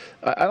field.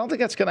 I don't think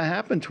that's going to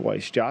happen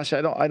twice, Josh.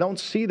 I don't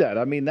see that.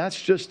 I mean,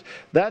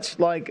 that's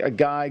like a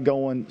guy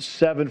going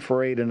 7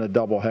 for 8 in a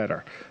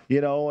doubleheader,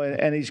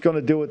 and he's going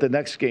to do it the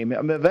next game.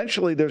 I mean,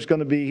 eventually he's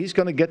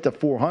going to get to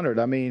 400.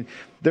 I mean,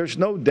 there's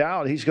no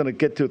doubt he's going to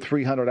get to a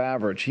 300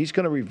 average. He's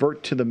going to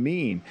revert to the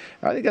mean.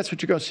 I think that's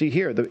what you're going to see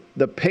here.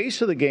 The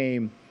pace of the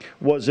game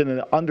was in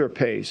an under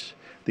pace,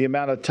 the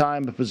amount of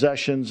time, the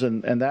possessions,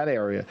 and that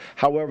area.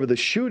 However, the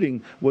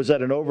shooting was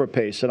at an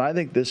overpace, and I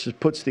think this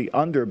puts the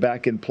under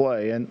back in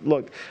play. And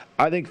look,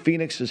 I think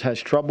Phoenix has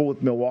trouble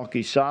with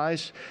Milwaukee's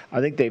size. I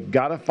think they've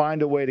got to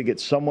find a way to get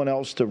someone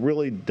else to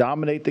really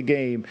dominate the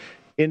game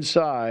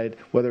inside,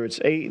 whether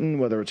it's Ayton,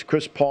 whether it's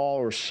Chris Paul,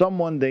 or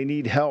someone. They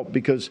need help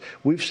because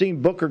we've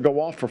seen Booker go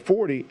off for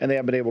 40, and they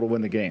haven't been able to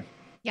win the game.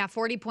 Yeah,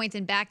 40 points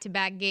in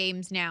back-to-back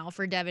games now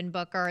for Devin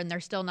Booker, and they're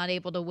still not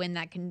able to win.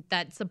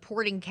 That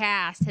supporting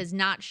cast has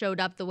not showed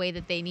up the way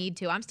that they need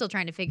to. I'm still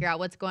trying to figure out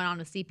what's going on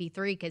with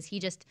CP3 because he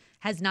just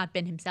has not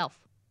been himself.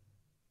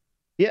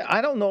 Yeah,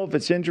 I don't know if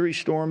it's injury,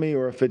 Stormy,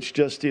 or if it's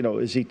just,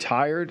 is he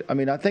tired? I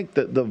mean, I think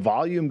that the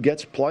volume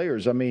gets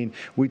players. I mean,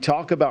 we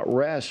talk about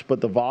rest,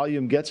 but the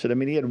volume gets it. I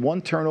mean, he had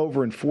 1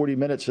 turnover in 40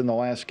 minutes in the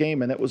last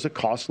game, and it was a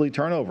costly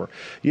turnover.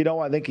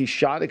 I think he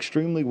shot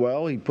extremely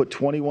well. He put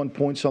 21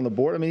 points on the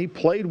board. I mean, he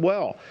played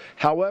well.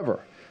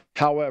 However,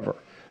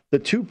 the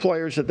two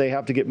players that they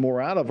have to get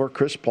more out of are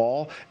Chris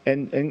Paul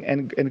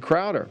and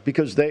Crowder,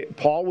 because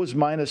Paul was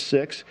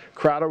 -6,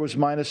 Crowder was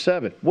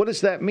 -7. What does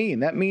that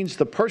mean? That means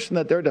the person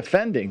that they're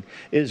defending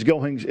is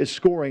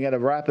scoring at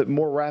a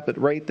more rapid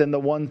rate than the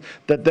one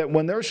that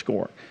when they're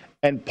scoring.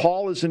 And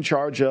Paul is in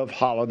charge of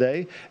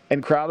Holiday,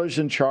 and Crowder's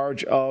in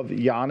charge of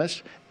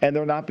Giannis, and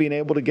they're not being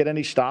able to get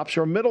any stops.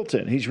 Or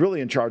Middleton, he's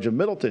really in charge of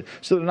Middleton,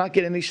 so they're not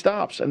getting any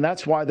stops, and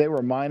that's why they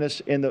were minus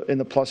in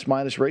the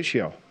plus-minus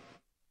ratio.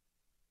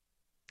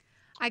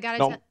 I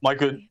got it.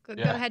 Michael,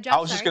 go ahead, Josh. I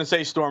was just going to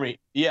say, Stormy.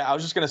 Yeah, I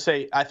was just going to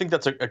say, I think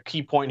that's a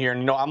key point here.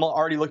 And, I'm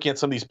already looking at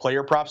some of these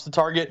player props to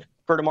target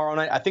for tomorrow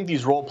night. I think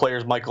these role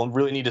players, Michael,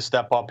 really need to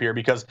step up here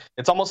because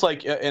it's almost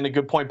like, and a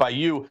good point by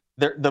you,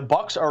 the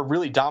Bucks are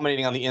really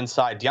dominating on the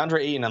inside.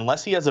 DeAndre Ayton,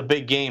 unless he has a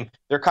big game,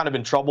 they're kind of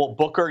in trouble.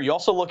 Booker, you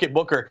also look at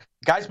Booker.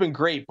 Guy's been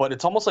great, but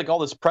it's almost like all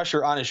this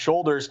pressure on his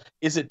shoulders.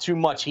 Is it too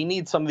much? He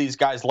needs some of these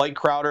guys like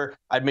Crowder.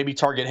 I'd maybe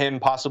target him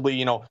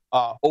possibly,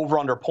 over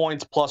under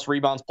points, plus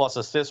rebounds, plus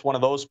assists, one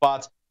of those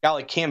spots. guy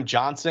like Cam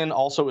Johnson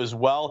also as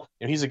well.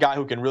 He's a guy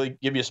who can really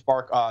give you a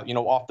spark,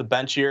 off the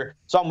bench here.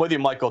 So I'm with you,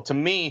 Michael. To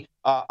me,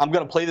 I'm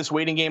going to play this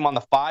waiting game on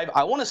the 5.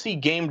 I want to see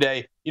game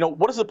day.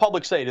 What does the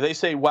public say? Do they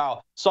say,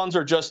 wow, Suns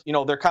are just,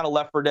 they're kind of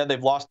left for dead.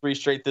 They've lost 3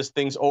 straight. This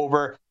thing's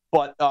over.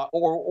 But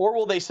or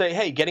will they say,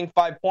 hey, getting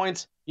 5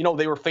 points,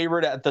 they were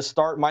favored at the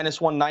start,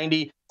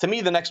 -190. To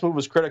me, the next move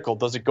was critical.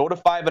 Does it go to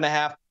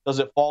 5.5? Does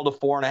it fall to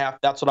 4.5?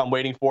 That's what I'm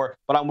waiting for.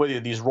 But I'm with you.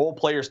 These role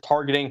players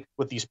targeting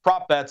with these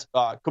prop bets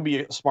could be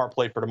a smart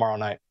play for tomorrow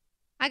night.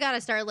 I got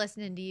to start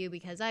listening to you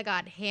because I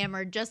got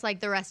hammered just like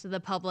the rest of the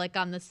public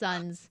on the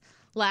Suns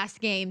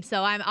last game.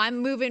 So I'm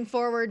moving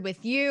forward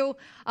with you.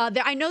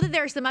 I know that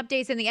there are some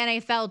updates in the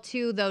NFL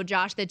too, though,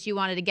 Josh, that you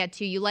wanted to get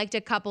to. You liked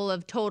a couple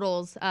of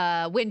totals,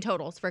 win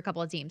totals for a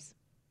couple of teams.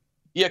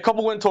 Yeah, a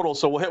couple win totals.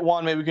 So we'll hit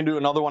one. Maybe we can do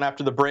another one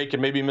after the break,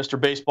 and maybe Mr.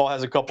 Baseball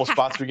has a couple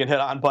spots we can hit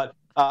on. But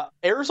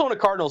Arizona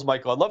Cardinals,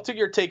 Michael, I'd love to get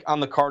your take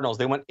on the Cardinals.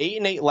 They went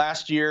 8-8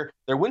 last year.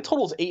 Their win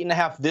total is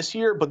 8.5 this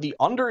year, but the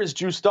under is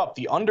juiced up.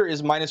 The under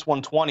is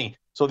 -120.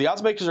 So the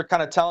odds makers are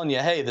kind of telling you,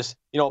 hey, this,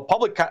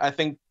 public, I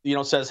think,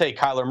 says, hey,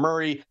 Kyler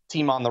Murray,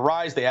 team on the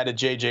rise. They added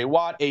J.J.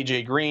 Watt,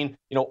 A.J. Green,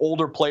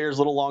 older players, a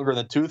little longer in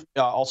the tooth.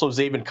 Also,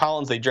 Zaven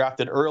Collins, they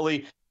drafted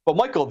early. But,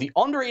 Michael, the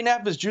under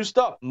 8.5 is juiced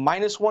up,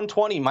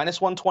 -120,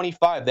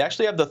 -125. They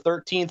actually have the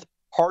 13th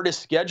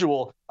hardest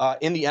schedule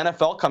in the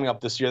NFL coming up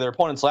this year. Their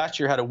opponents last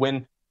year had a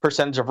win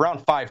percentage of around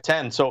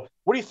 510. So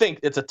what do you think?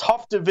 It's a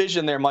tough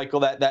division there, Michael,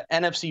 that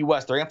NFC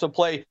West. They're going to have to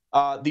play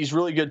these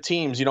really good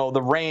teams,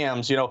 the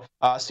Rams,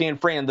 San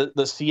Fran,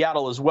 the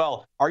Seattle as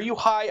well. Are you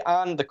high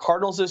on the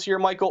Cardinals this year,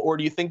 Michael, or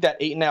do you think that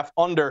 8.5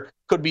 under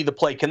could be the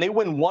play? Can they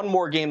win one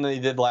more game than they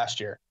did last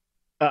year?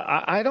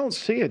 I don't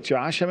see it,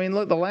 Josh. I mean,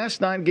 look, the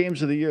last 9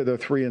 games of the year, they're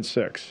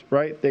 3-6,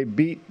 right? They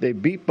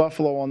beat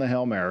Buffalo on the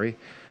Hail Mary.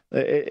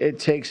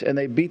 And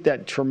they beat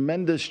that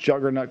tremendous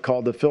juggernaut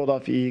called the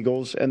Philadelphia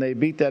Eagles, and they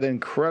beat that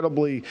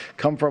incredibly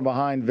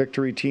come-from-behind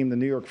victory team, the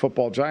New York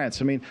Football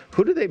Giants. I mean,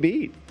 who did they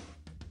beat?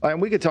 And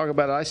we could talk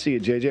about it. I see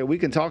it, JJ. We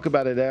can talk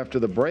about it after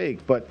the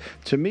break. But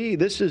to me,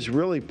 this is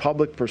really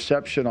public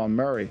perception on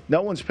Murray.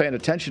 No one's paying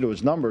attention to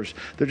his numbers.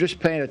 They're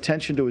just paying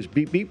attention to his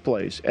beat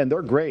plays, and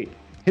they're great.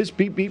 His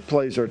beat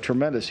plays are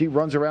tremendous. He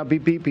runs around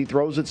beat. He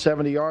throws it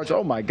 70 yards.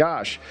 Oh, my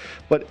gosh.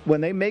 But when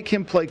they make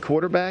him play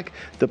quarterback,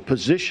 the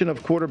position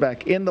of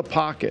quarterback in the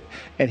pocket,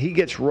 and he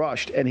gets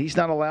rushed, and he's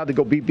not allowed to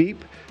go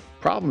beep,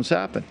 problems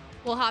happen.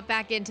 We'll hop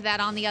back into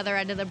that on the other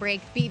end of the break.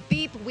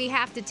 Beep. We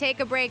have to take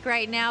a break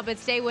right now, but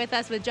stay with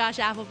us with Josh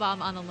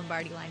Applebaum on the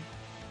Lombardi Line.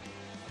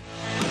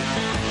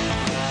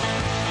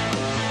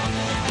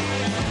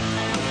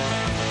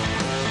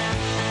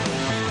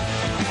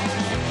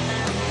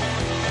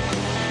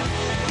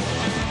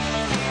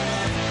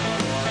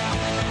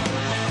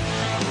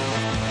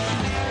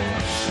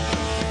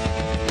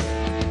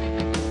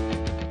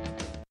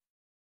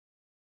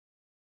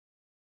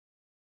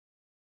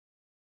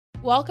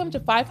 Welcome to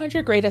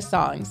 500 Greatest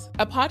Songs,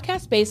 a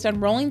podcast based on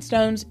Rolling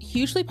Stone's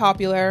hugely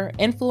popular,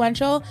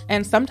 influential,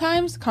 and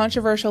sometimes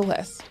controversial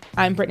list.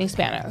 I'm Brittany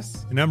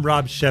Spanos. And I'm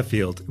Rob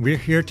Sheffield. We're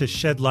here to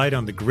shed light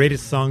on the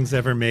greatest songs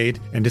ever made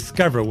and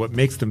discover what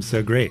makes them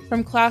so great.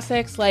 From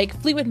classics like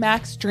Fleetwood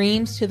Mac's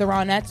Dreams to the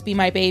Ronettes' Be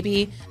My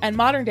Baby, and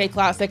modern-day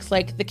classics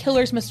like The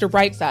Killers' Mr.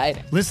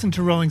 Brightside. Listen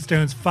to Rolling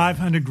Stone's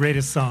 500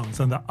 Greatest Songs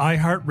on the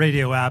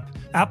iHeartRadio app,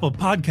 Apple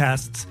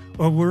Podcasts,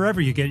 or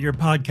wherever you get your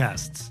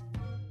podcasts.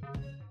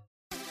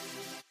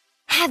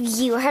 Have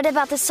you heard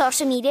about the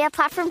social media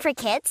platform for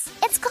kids?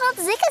 It's called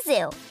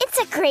Zigazoo. It's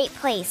a great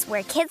place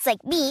where kids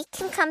like me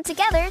can come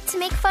together to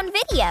make fun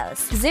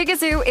videos.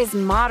 Zigazoo is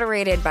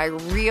moderated by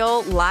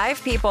real,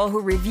 live people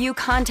who review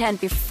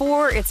content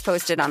before it's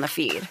posted on the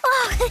feed.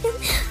 Oh,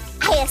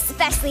 I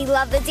especially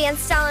love the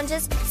dance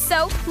challenges.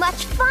 So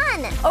much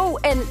fun. Oh,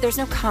 and there's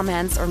no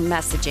comments or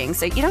messaging,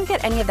 so you don't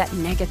get any of that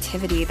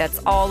negativity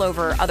that's all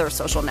over other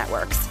social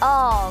networks.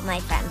 All my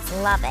friends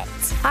love it.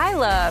 I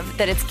love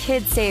that it's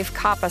kid-safe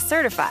COPPA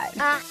certified.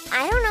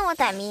 I don't know what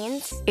that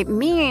means. It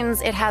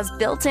means it has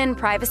built-in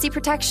privacy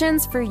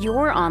protections for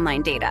your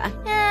online data.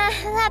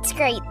 That's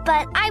great,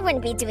 but I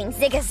wouldn't be doing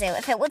Zigazoo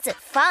if it wasn't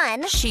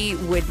fun. She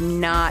would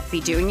not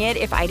be doing it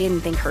if I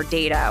didn't think her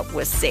data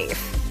was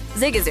safe.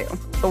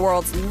 Zigazoo, the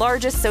world's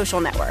largest social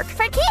network.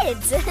 For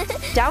kids.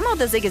 Download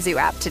the Zigazoo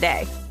app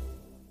today.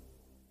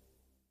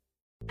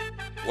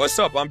 What's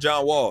up? I'm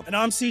John Wall. And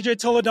I'm CJ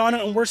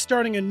Toledano, and we're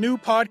starting a new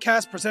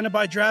podcast presented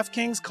by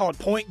DraftKings called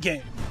Point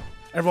Game.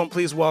 Everyone,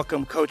 please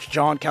welcome Coach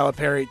John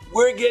Calipari.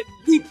 We're getting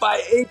beat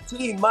by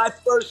 18. My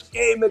first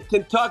game in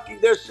Kentucky,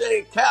 they're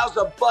saying Cal's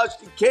a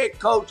bust. He can't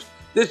coach.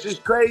 This is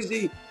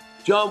crazy.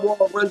 John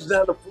Wall runs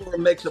down the floor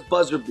and makes a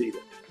buzzer beater.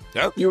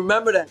 Yep. You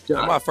remember that, John?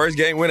 That's my first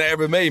game winner I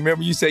ever made.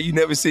 Remember you said you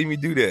never see me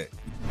do that.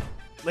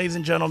 Ladies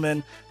and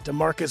gentlemen,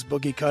 DeMarcus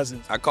Boogie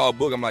Cousins. I called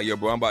Boog. I'm like, yo,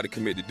 bro, I'm about to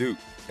commit to Duke.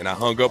 And I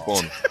hung up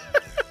on him.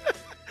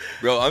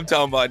 Bro, I'm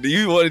talking about, do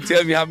you want to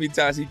tell me how many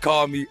times he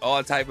called me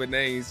all type of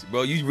names?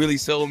 Bro, you really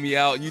sold me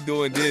out. You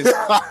doing this.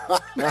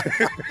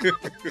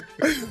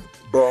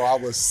 Bro, I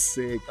was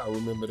sick. I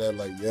remember that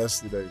like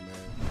yesterday, man.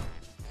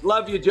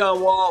 Love you,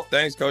 John Wall.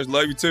 Thanks, Coach.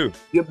 Love you too.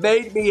 You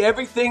made me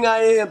everything I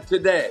am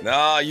today.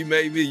 Nah, you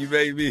made me. You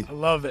made me. I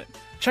love it.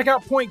 Check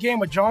out Point Game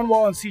with John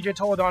Wall and CJ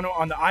Toledano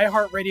on the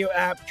iHeartRadio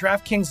app,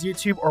 DraftKings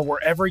YouTube, or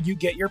wherever you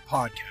get your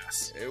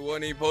podcasts. It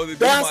wasn't even supposed to be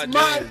That's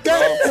my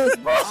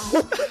game, bro.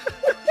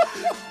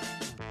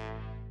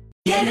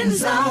 Get in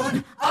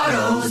zone,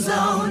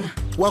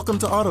 AutoZone. Welcome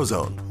to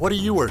AutoZone. What are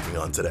you working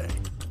on today?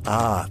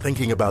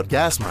 Thinking about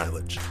gas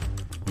mileage.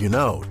 You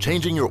know,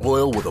 changing your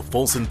oil with a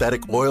full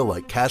synthetic oil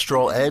like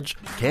Castrol Edge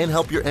can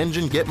help your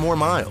engine get more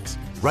miles.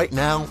 Right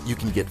now, you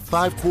can get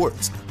 5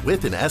 quarts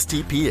with an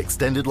STP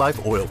Extended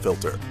Life Oil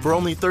Filter for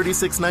only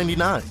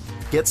 $36.99.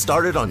 Get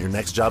started on your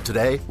next job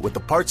today with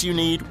the parts you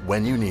need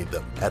when you need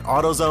them at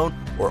AutoZone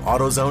or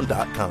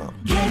AutoZone.com.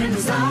 Get in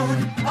zone,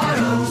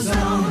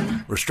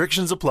 AutoZone.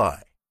 Restrictions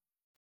apply.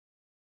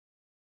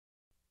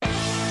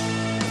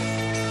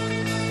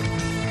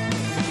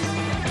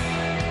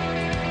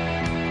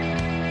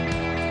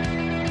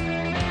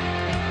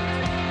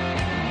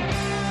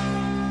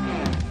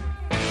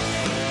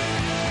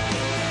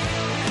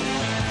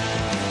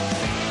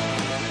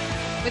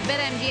 With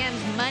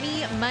BetMGM's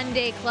Money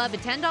Monday Club, a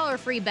 $10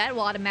 free bet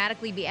will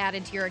automatically be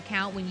added to your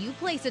account when you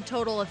place a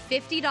total of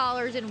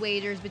 $50 in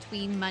wagers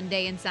between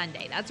Monday and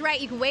Sunday. That's right,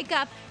 you can wake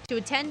up to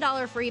a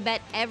 $10 free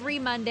bet every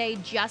Monday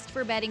just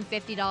for betting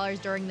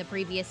 $50 during the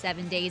previous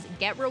 7 days.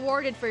 Get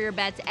rewarded for your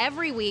bets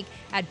every week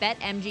at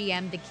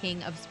BetMGM, the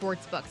king of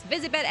sportsbooks.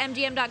 Visit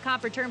BetMGM.com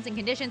for terms and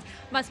conditions.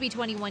 Must be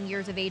 21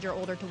 years of age or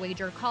older to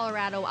wager.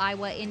 Colorado,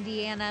 Iowa,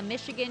 Indiana,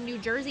 Michigan, New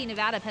Jersey,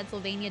 Nevada,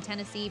 Pennsylvania,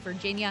 Tennessee,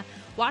 Virginia,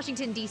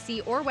 Washington,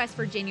 D.C., or West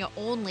Virginia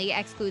only.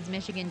 Excludes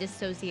Michigan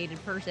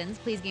dissociated persons.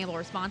 Please gamble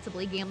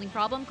responsibly. Gambling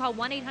problem? Call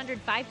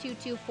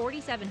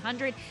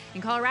 1-800-522-4700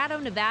 in Colorado,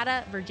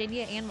 Nevada,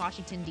 Virginia, and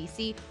Washington,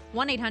 D.C.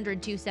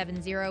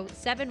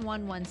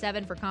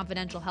 1-800-270-7117 for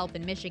confidential help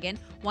in Michigan.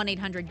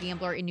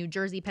 1-800-GAMBLER in New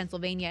Jersey,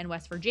 Pennsylvania, and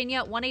West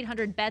Virginia.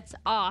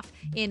 1-800-BETS-OFF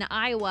in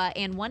Iowa,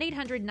 and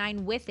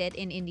 1-800-9-WITH-IT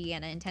in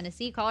Indiana and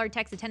Tennessee. Call or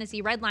text the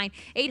Tennessee Red Line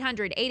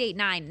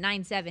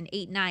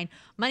 800-889-9789.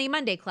 Money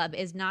Monday Club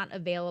is not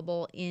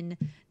available in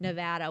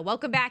Nevada.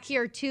 Welcome back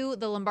here to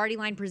the Lombardi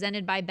Line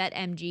presented by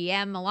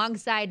BetMGM.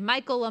 Alongside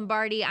Michael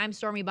Lombardi, I'm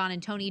Stormy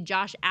Bonantoni.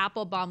 Josh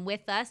Applebaum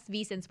with us,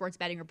 VSiN Sports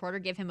Betting Reporter.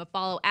 Give him a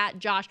follow at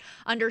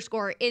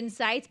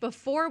Josh_Insights.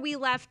 Before we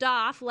left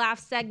off,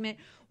 last segment,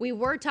 we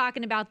were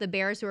talking about the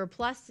Bears who are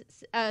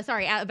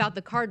about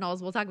the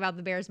Cardinals. We'll talk about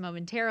the Bears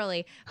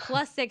momentarily.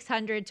 Plus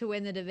 600 to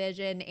win the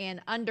division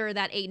and under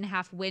that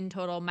 8.5 win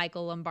total,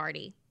 Michael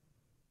Lombardi.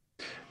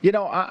 You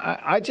know,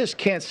 I just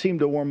can't seem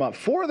to warm up.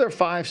 4 of their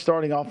 5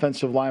 starting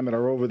offensive linemen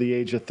are over the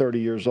age of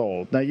 30 years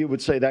old. Now, you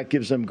would say that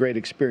gives them great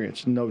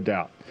experience, no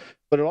doubt.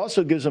 But it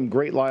also gives them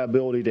great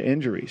liability to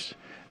injuries.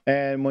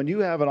 And when you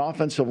have an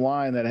offensive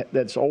line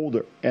that's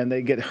older and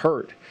they get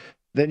hurt,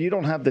 then you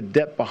don't have the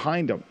depth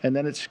behind them. And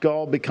then it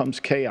all becomes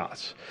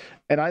chaos.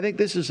 And I think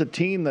this is a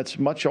team that's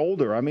much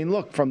older. I mean,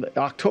 look, from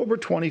October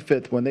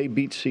 25th when they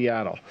beat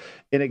Seattle,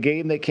 in a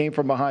game they came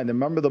from behind.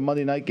 Remember the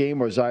Monday night game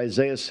where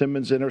Isaiah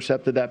Simmons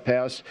intercepted that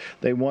pass?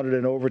 They won it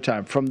in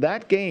overtime. From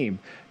that game,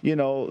 you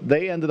know,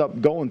 they ended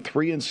up going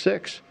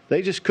 3-6.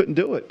 They just couldn't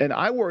do it. And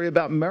I worry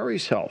about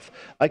Murray's health.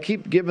 I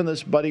keep giving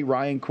this Buddy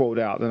Ryan quote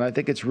out, and I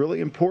think it's really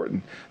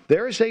important.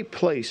 There is a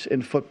place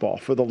in football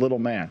for the little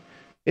man.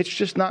 It's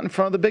just not in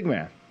front of the big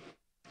man.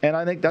 And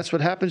I think that's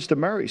what happens to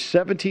Murray.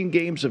 17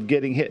 games of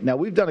getting hit. Now,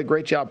 we've done a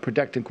great job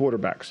protecting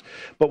quarterbacks.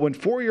 But when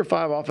 4 of your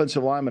 5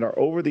 offensive linemen are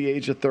over the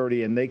age of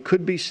 30 and they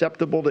could be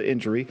susceptible to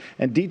injury,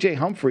 and DJ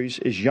Humphries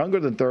is younger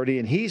than 30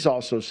 and he's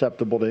also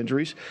susceptible to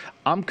injuries,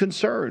 I'm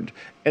concerned.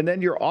 And then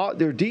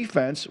their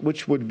defense,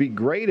 which would be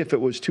great if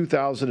it was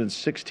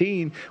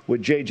 2016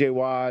 with J.J.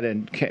 Watt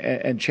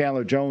and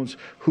Chandler Jones,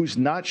 who's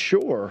not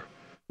sure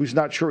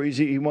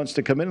he wants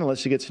to come in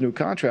unless he gets a new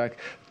contract,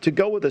 to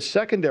go with a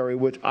secondary,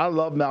 which I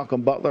love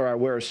Malcolm Butler. I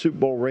wear a Super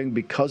Bowl ring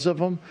because of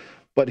him,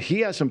 but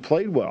he hasn't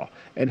played well.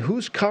 And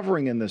who's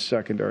covering in this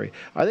secondary?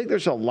 I think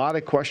there's a lot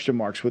of question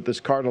marks with this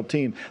Cardinal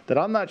team that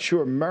I'm not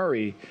sure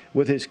Murray,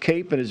 with his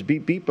cape and his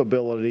beep-beep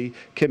ability,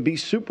 can be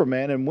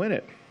Superman and win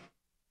it.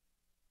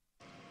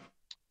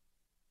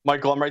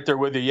 Michael, I'm right there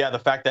with you. Yeah, the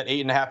fact that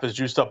 8.5 is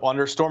juiced up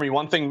under. Stormy,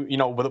 one thing, me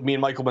and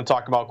Michael have been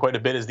talking about quite a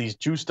bit is these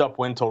juiced up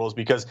win totals,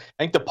 because I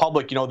think the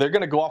public, they're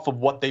going to go off of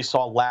what they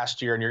saw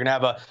last year. And you're going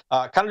to have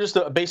a kind of just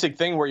a basic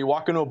thing where you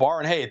walk into a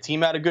bar and, hey, a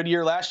team had a good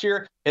year last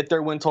year, hit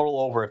their win total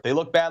over. If they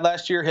look bad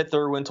last year, hit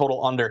their win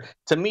total under.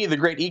 To me, the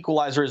great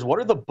equalizer is, what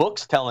are the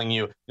books telling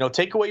you?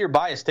 Take away your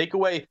bias, take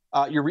away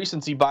your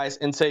recency bias,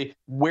 and say,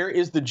 where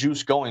is the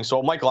juice going?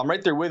 So, Michael, I'm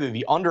right there with you.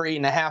 The under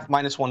 8.5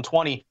 minus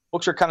 120.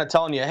 Books are kind of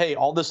telling you, hey,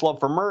 all this love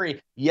for Murray,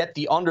 yet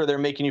the under, they're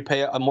making you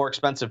pay a more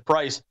expensive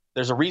price.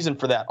 There's a reason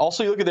for that.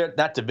 Also, you look at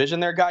that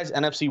division there, guys,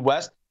 NFC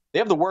West, they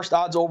have the worst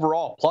odds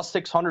overall, plus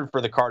 600 for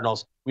the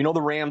Cardinals. We know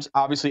the Rams,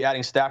 obviously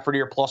adding Stafford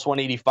here, plus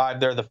 185.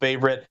 They're the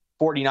favorite.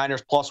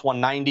 49ers, plus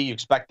 190. You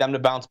expect them to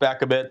bounce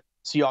back a bit.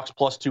 Seahawks,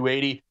 plus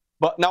 280.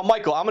 But now,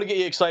 Michael, I'm going to get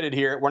you excited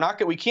here.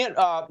 We can't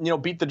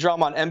beat the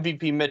drum on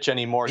MVP Mitch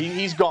anymore.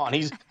 He's gone.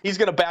 He's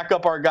going to back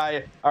up our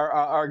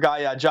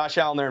guy Josh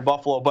Allen there in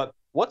Buffalo. But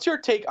what's your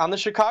take on the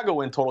Chicago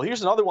win total?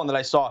 Here's another one that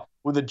I saw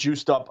with a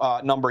juiced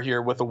up number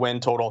here with a win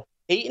total.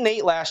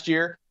 8-8 last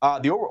year.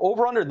 The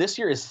over under this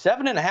year is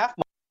 7.5, a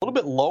little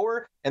bit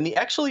lower, and the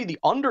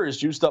under is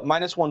juiced up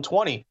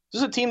 -120.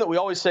 This is a team that we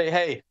always say,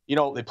 hey,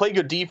 they play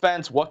good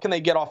defense. What can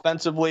they get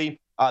offensively?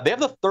 They have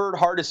the third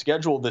hardest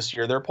schedule this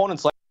year. Their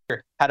opponents last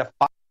year had a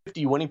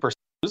 550 winning percentage.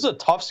 This is a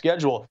tough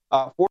schedule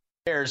for the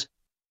Bears.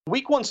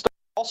 Week 1 start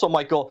also,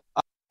 Michael.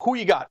 Who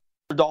you got?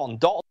 Dalton.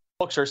 Dalton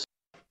books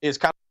is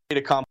kind of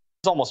to come.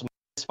 It's almost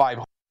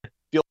 -500.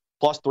 Fields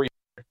 +300.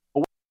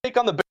 But what do you take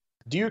on the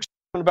Bears? Do you expect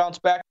them to bounce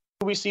back?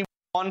 Do we see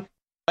one?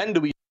 When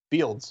do we see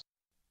Fields?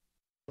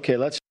 Okay,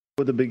 let's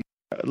start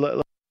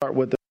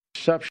with the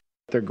perception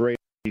that they're great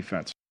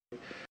defense.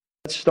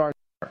 Let's start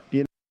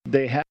there.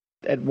 They had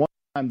at one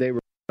time they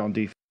were on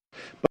defense,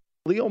 but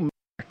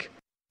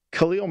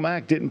Khalil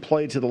Mack didn't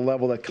play to the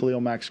level that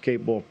Khalil Mack's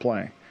capable of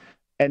playing.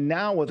 And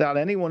now, without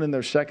anyone in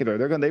their secondary,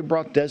 they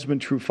brought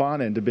Desmond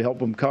Trufant in to help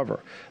them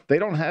cover. They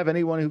don't have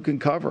anyone who can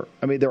cover.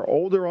 I mean, they're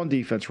older on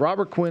defense.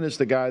 Robert Quinn is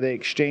the guy they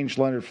exchanged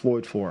Leonard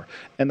Floyd for,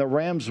 and the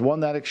Rams won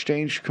that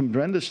exchange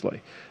tremendously.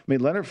 I mean,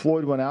 Leonard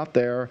Floyd went out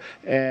there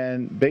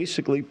and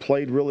basically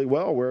played really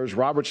well, whereas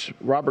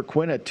Robert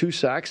Quinn had 2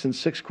 sacks and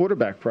 6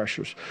 quarterback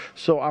pressures.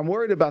 So I'm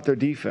worried about their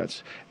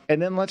defense.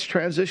 And then let's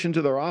transition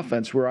to their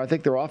offense, where I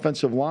think their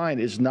offensive line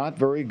is not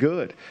very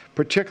good,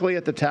 particularly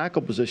at the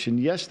tackle position.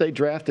 Yes, they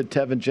drafted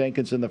Tevin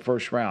Jenkins in the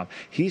first round.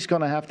 He's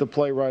going to have to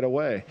play right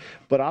away.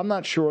 But I'm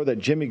not sure that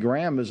Jimmy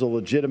Graham is a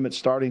legitimate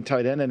starting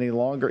tight end any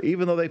longer,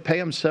 even though they pay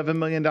him $7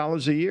 million a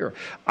year.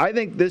 I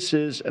think this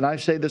is, and I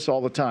say this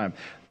all the time,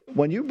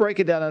 when you break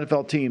it down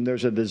NFL team,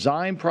 there's a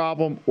design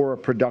problem or a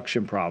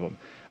production problem.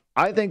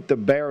 I think the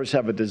Bears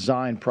have a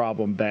design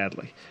problem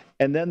badly.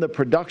 And then the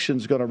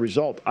production's going to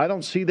result. I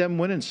don't see them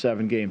winning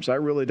 7 games. I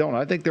really don't.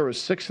 I think they're a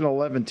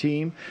 6-11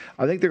 team.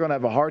 I think they're going to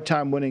have a hard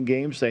time winning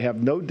games. They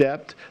have no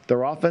depth.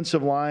 Their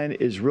offensive line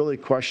is really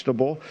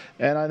questionable.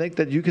 And I think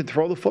that you can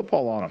throw the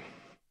football on them.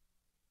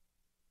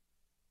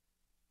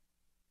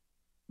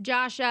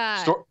 Josh,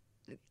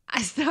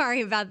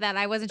 sorry about that.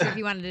 I wasn't sure if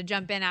you wanted to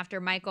jump in after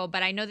Michael,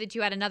 but I know that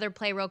you had another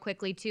play real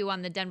quickly, too,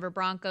 on the Denver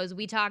Broncos.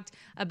 We talked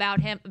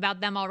about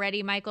them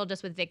already, Michael,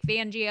 just with Vic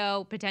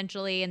Fangio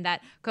potentially in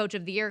that Coach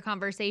of the Year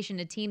conversation,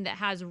 a team that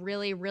has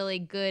really, really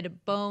good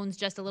bones,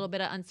 just a little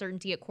bit of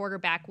uncertainty at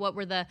quarterback. What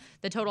were the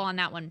total on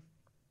that one?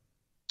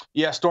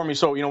 Yeah, Stormy.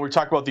 So, we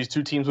talked about these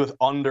two teams with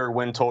under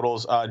win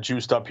totals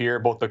juiced up here,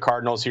 both the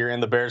Cardinals here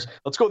and the Bears.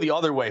 Let's go the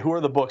other way. Who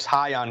are the books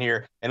high on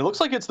here? And it looks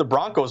like it's the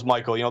Broncos,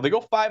 Michael. They go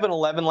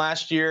 5-11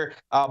 last year,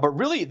 but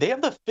really they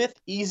have the 5th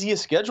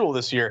easiest schedule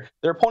this year.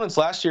 Their opponents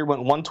last year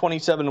went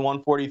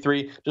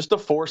 127-143, just a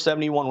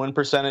 471 win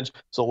percentage.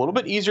 So a little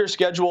bit easier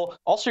schedule.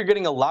 Also, you're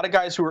getting a lot of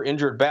guys who are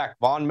injured back.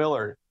 Von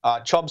Miller,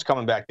 Chubb's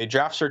coming back. They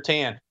draft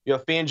Surtain. You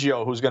have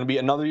Fangio, who's going to be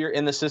another year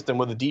in the system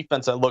with a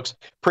defense that looks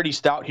pretty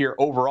stout here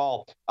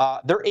overall.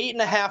 Their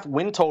 8.5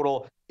 win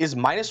total is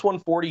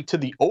 -140 to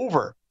the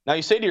over. Now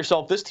you say to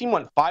yourself, this team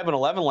went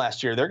 5-11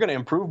 last year. They're going to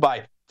improve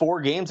by 4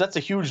 games. That's a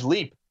huge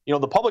leap.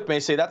 The public may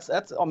say that's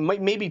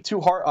maybe too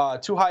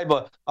high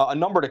of a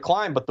number to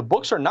climb, but the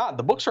books are not.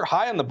 The books are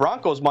high on the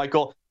Broncos,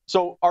 Michael.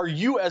 So are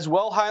you as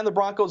well high on the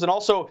Broncos? And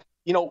also,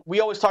 we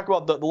always talk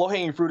about the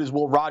low-hanging fruit is,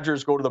 will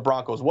Rodgers go to the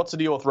Broncos? What's the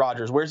deal with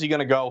Rodgers? Where's he going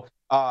to go?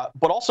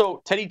 But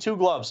also, Teddy Two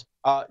Gloves.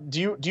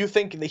 Do you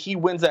think that he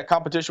wins that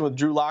competition with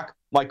Drew Lock?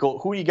 Michael,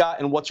 who you got,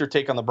 and what's your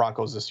take on the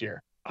Broncos this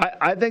year?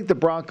 I think the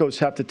Broncos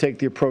have to take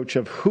the approach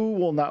of who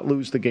will not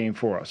lose the game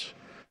for us.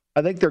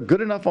 I think they're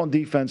good enough on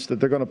defense that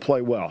they're going to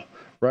play well,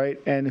 right?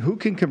 And who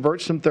can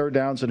convert some third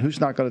downs and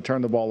who's not going to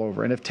turn the ball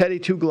over. And if Teddy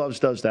Two Gloves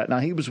does that, now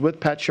he was with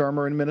Pat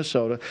Shurmur in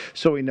Minnesota,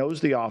 so he knows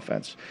the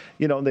offense.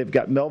 They've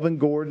got Melvin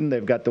Gordon.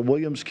 They've got the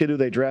Williams kid who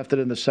they drafted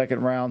in the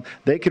 2nd round.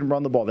 They can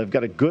run the ball. They've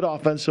got a good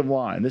offensive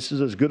line. This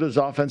is as good as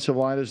offensive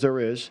line as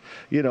there is.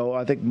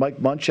 I think Mike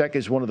Munchak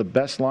is one of the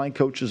best line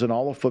coaches in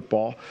all of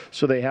football,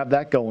 so they have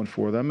that going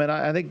for them. And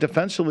I think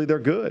defensively they're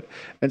good.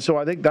 And so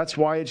I think that's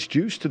why it's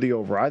juiced to the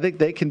over. I think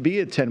they can be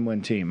a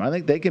 10-win team. I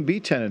think they can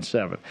be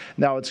 10-7.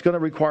 Now, it's going to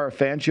require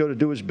Fangio to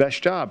do his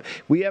best job.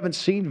 We haven't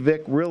seen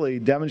Vic really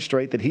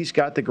demonstrate that he's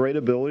got the great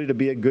ability to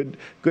be a good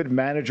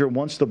manager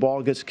once the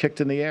ball gets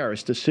kicked in the air.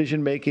 His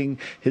decision-making,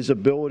 his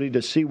ability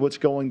to see what's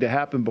going to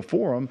happen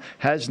before him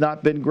has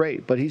not been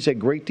great. But he's a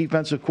great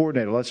defensive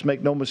coordinator. Let's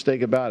make no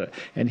mistake about it.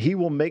 And he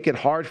will make it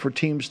hard for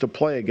teams to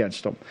play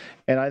against him.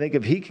 And I think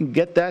if he can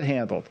get that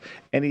handled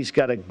and he's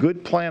got a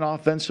good plan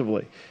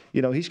offensively,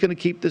 he's going to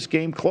keep this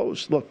game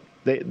close. Look,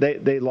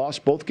 They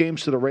lost both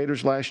games to the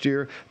Raiders last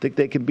year. I think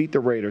they can beat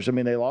the Raiders. I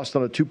mean, they lost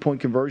on a 2-point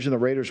conversion. The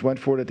Raiders went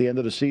for it at the end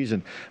of the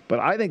season. But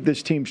I think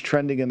this team's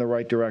trending in the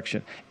right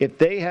direction. If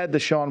they had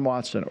Deshaun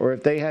Watson or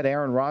if they had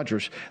Aaron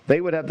Rodgers, they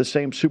would have the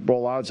same Super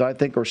Bowl odds, I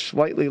think, or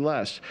slightly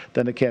less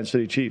than the Kansas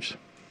City Chiefs.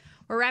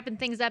 We're wrapping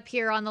things up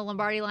here on the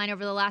Lombardi line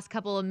over the last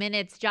couple of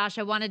minutes. Josh,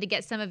 I wanted to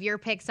get some of your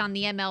picks on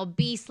the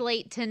MLB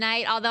slate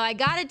tonight. Although I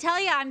got to tell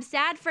you, I'm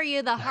sad for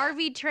you. The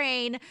Harvey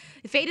train,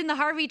 fate in the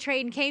Harvey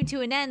train came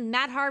to an end.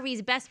 Matt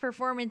Harvey's best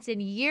performance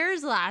in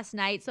years last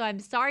night. So I'm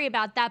sorry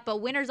about that.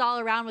 But winners all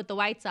around with the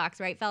White Sox,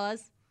 right,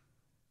 fellas?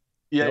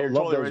 Yeah, you're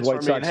love totally those right,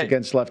 White Sox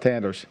against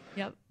left-handers.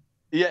 Yep.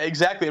 Yeah,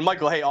 exactly. And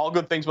Michael, hey, all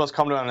good things must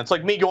come to an end. It's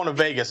like me going to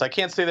Vegas. I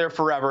can't stay there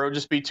forever. It would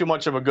just be too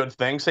much of a good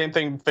thing. Same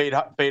thing, Fade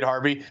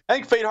Harvey. I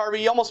think Fade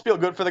Harvey, you almost feel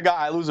good for the guy.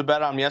 I lose a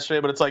bet on him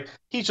yesterday, but it's like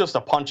he's just a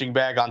punching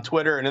bag on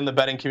Twitter and in the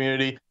betting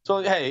community.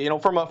 So, hey,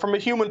 from a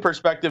human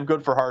perspective,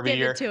 good for Harvey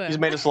here. He's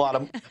made us a lot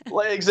of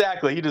 –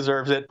 exactly. He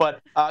deserves it. But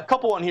a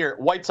couple on here.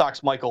 White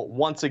Sox, Michael,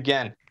 once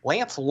again.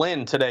 Lance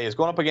Lynn today is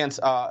going up against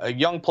a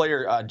young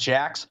player,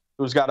 Jax,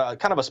 who's got a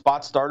kind of a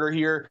spot starter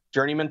here,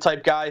 journeyman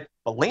type guy.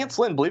 But Lance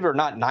Lynn, believe it or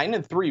not,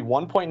 9-3,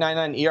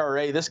 1.99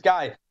 ERA. This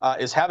guy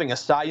is having a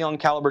Cy Young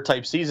caliber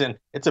type season.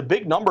 It's a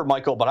big number,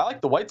 Michael, but I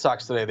like the White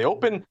Sox today. They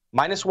open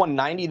minus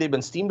 190. They've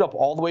been steamed up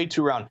all the way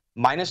to around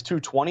minus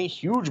 220.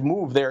 Huge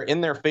move there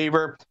in their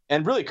favor.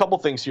 And really a couple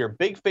things here.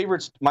 Big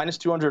favorites, minus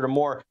 200 or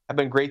more, have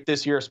been great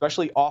this year,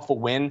 especially off a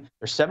win.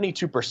 They're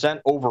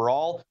 72%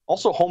 overall.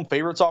 Also home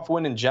favorites off a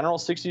win in general,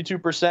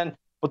 62%.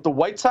 But the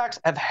White Sox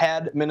have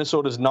had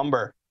Minnesota's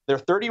number. They're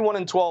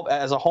 31-12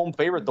 as a home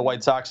favorite, the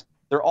White Sox.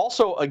 They're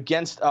also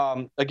against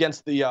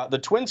the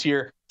Twins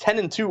here,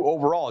 10-2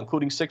 overall,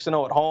 including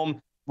 6-0 at home.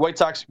 White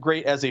Sox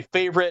great as a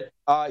favorite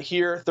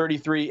here,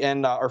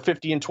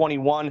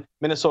 50-21.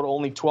 Minnesota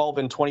only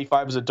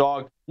 12-25 as a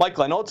dog.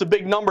 Michael, I know it's a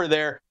big number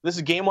there. This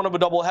is game one of a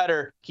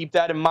doubleheader. Keep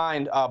that in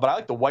mind. But I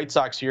like the White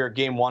Sox here,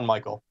 game one,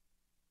 Michael.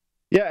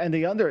 Yeah, and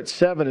the under at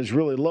 7 is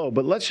really low.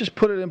 But let's just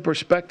put it in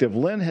perspective.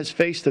 Lynn has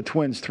faced the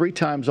Twins 3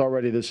 times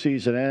already this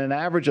season and an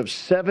average of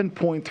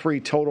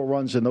 7.3 total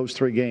runs in those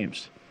 3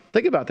 games.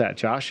 Think about that,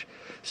 Josh.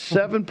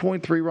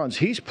 7.3 runs.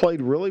 He's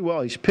played really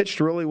well. He's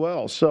pitched really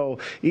well. So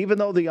even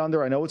though the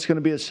under, I know it's going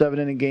to be a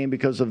 7-inning game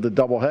because of the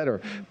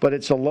doubleheader, but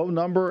it's a low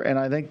number, and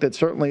I think that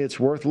certainly it's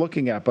worth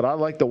looking at. But I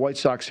like the White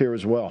Sox here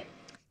as well.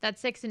 That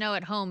 6-0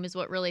 at home is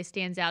what really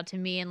stands out to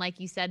me. And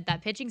like you said,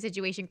 that pitching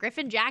situation,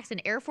 Griffin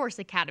Jackson, Air Force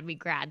Academy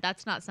grad,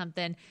 that's not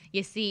something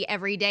you see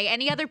every day.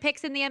 Any other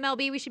picks in the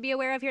MLB we should be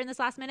aware of here in this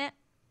last minute?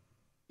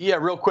 Yeah,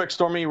 real quick,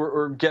 Stormy,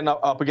 we're getting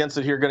up against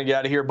it here, going to get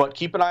out of here, but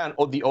keep an eye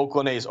on the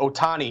Oakland A's.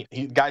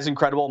 Ohtani, guy's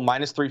incredible,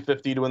 minus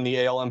 350 to win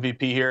the AL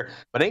MVP here,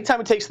 but anytime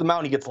he takes the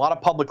mound, he gets a lot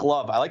of public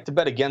love. I like to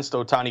bet against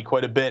Ohtani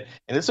quite a bit,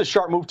 and this is a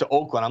sharp move to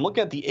Oakland. I'm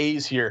looking at the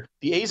A's here.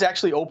 The A's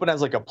actually open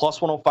as like a plus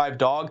 105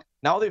 dog.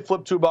 Now they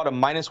flipped to about a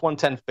minus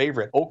 110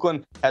 favorite.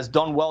 Oakland has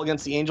done well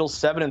against the Angels,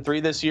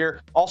 7-3 this year.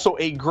 Also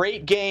a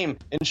great game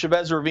in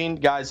Chavez Ravine,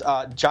 guys.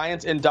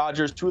 Giants and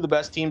Dodgers, 2 of the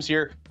best teams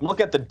here. I'm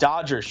looking at the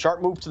Dodgers.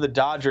 Sharp move to the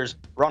Dodgers.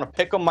 We're on a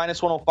pick 'em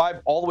minus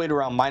 105 all the way to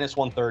around minus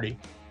 130.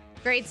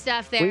 Great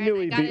stuff there. We knew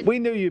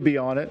you'd be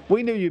on it.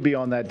 We knew you'd be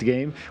on that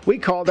game. We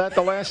called that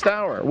the last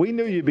hour. We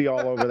knew you'd be all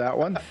over that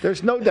one.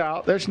 There's no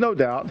doubt.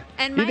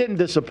 And you didn't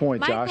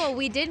disappoint, Josh. Michael,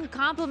 we didn't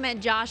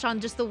compliment Josh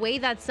on just the way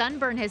that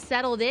sunburn has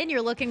settled in.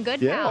 You're looking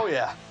good now. Oh,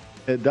 yeah.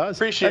 It does.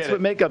 Appreciate That's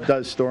what makeup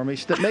does, Stormy.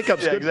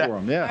 Makeup's good for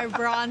him, yeah. Our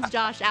bronze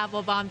Josh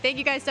Applebaum. Thank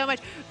you guys so much.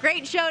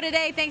 Great show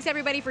today. Thanks,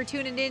 everybody, for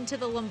tuning in to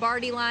the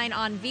Lombardi Line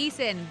on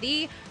VSiN,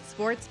 the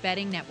Sports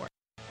Betting Network.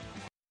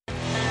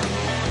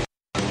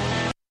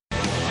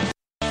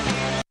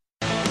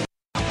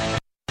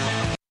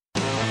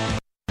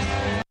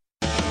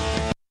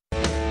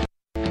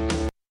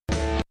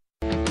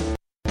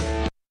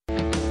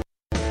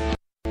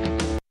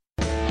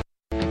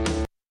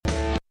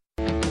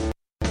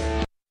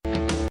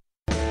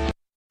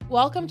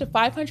 Welcome to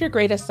 500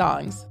 Greatest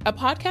Songs, a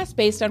podcast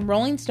based on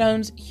Rolling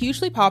Stone's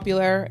hugely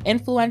popular,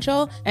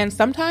 influential, and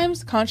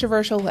sometimes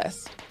controversial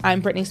list. I'm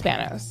Brittany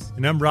Spanos.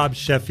 And I'm Rob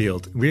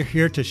Sheffield. We're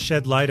here to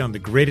shed light on the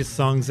greatest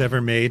songs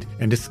ever made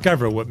and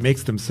discover what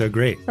makes them so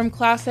great. From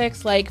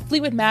classics like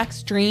Fleetwood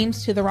Mac's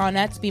Dreams to the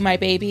Ronettes' Be My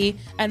Baby,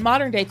 and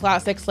modern-day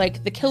classics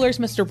like The Killer's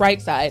Mr.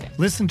 Brightside.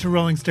 Listen to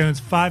Rolling Stone's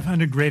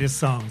 500 Greatest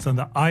Songs on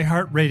the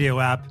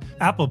iHeartRadio app,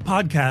 Apple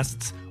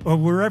Podcasts, or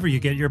wherever you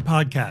get your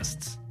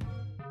podcasts.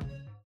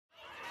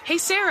 Hey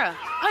Sarah,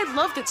 I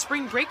loved that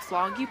spring break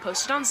vlog you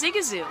posted on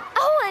Zigazoo.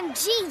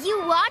 OMG,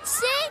 you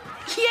watched it?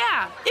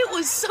 Yeah, it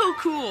was so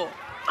cool.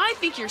 I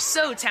think you're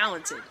so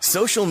talented.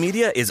 Social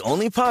media is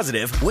only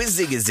positive with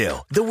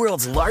Zigazoo, the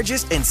world's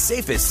largest and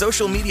safest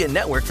social media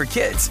network for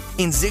kids.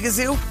 In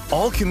Zigazoo,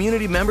 all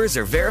community members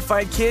are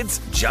verified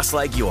kids just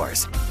like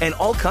yours, and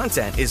all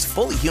content is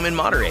fully human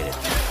moderated.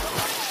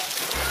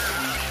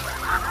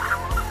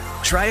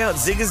 Try out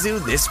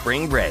Zigazoo this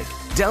spring break.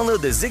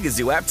 Download the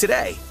Zigazoo app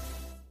today.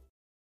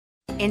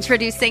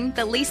 Introducing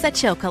the Lisa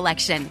Chill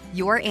Collection,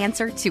 your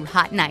answer to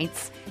hot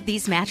nights.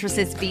 These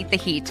mattresses beat the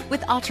heat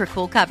with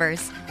ultra-cool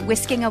covers,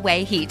 whisking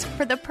away heat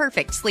for the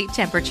perfect sleep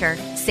temperature.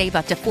 Save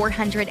up to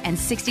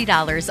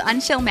 $460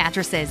 on Chill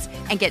mattresses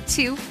and get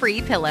 2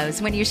 free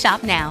pillows when you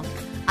shop now.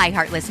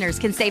 iHeart listeners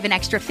can save an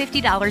extra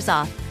 $50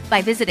 off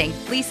by visiting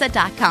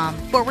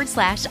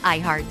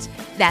leesa.com/iHeart.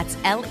 That's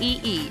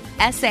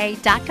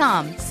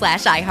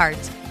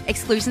LEESA.com/iHeart.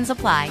 Exclusions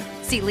apply.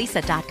 See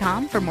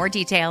leesa.com for more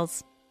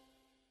details.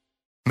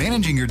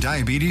 Managing your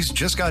diabetes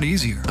just got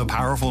easier. The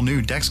powerful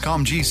new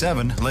Dexcom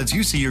G7 lets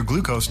you see your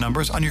glucose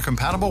numbers on your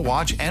compatible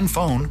watch and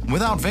phone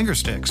without finger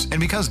sticks.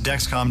 And because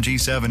Dexcom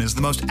G7 is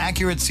the most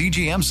accurate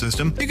CGM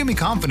system, you can be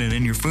confident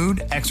in your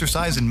food,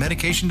 exercise, and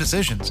medication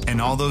decisions.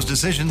 And all those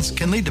decisions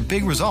can lead to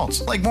big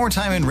results, like more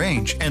time in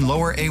range and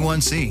lower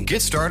A1C.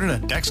 Get started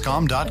at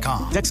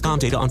Dexcom.com. Dexcom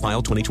data on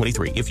file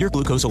 2023. If your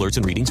glucose alerts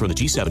and readings from the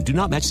G7 do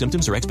not match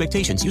symptoms or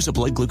expectations, use a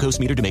blood glucose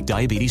meter to make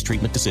diabetes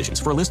treatment decisions.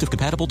 For a list of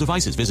compatible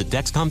devices, visit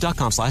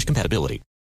Dexcom.com/compatibility.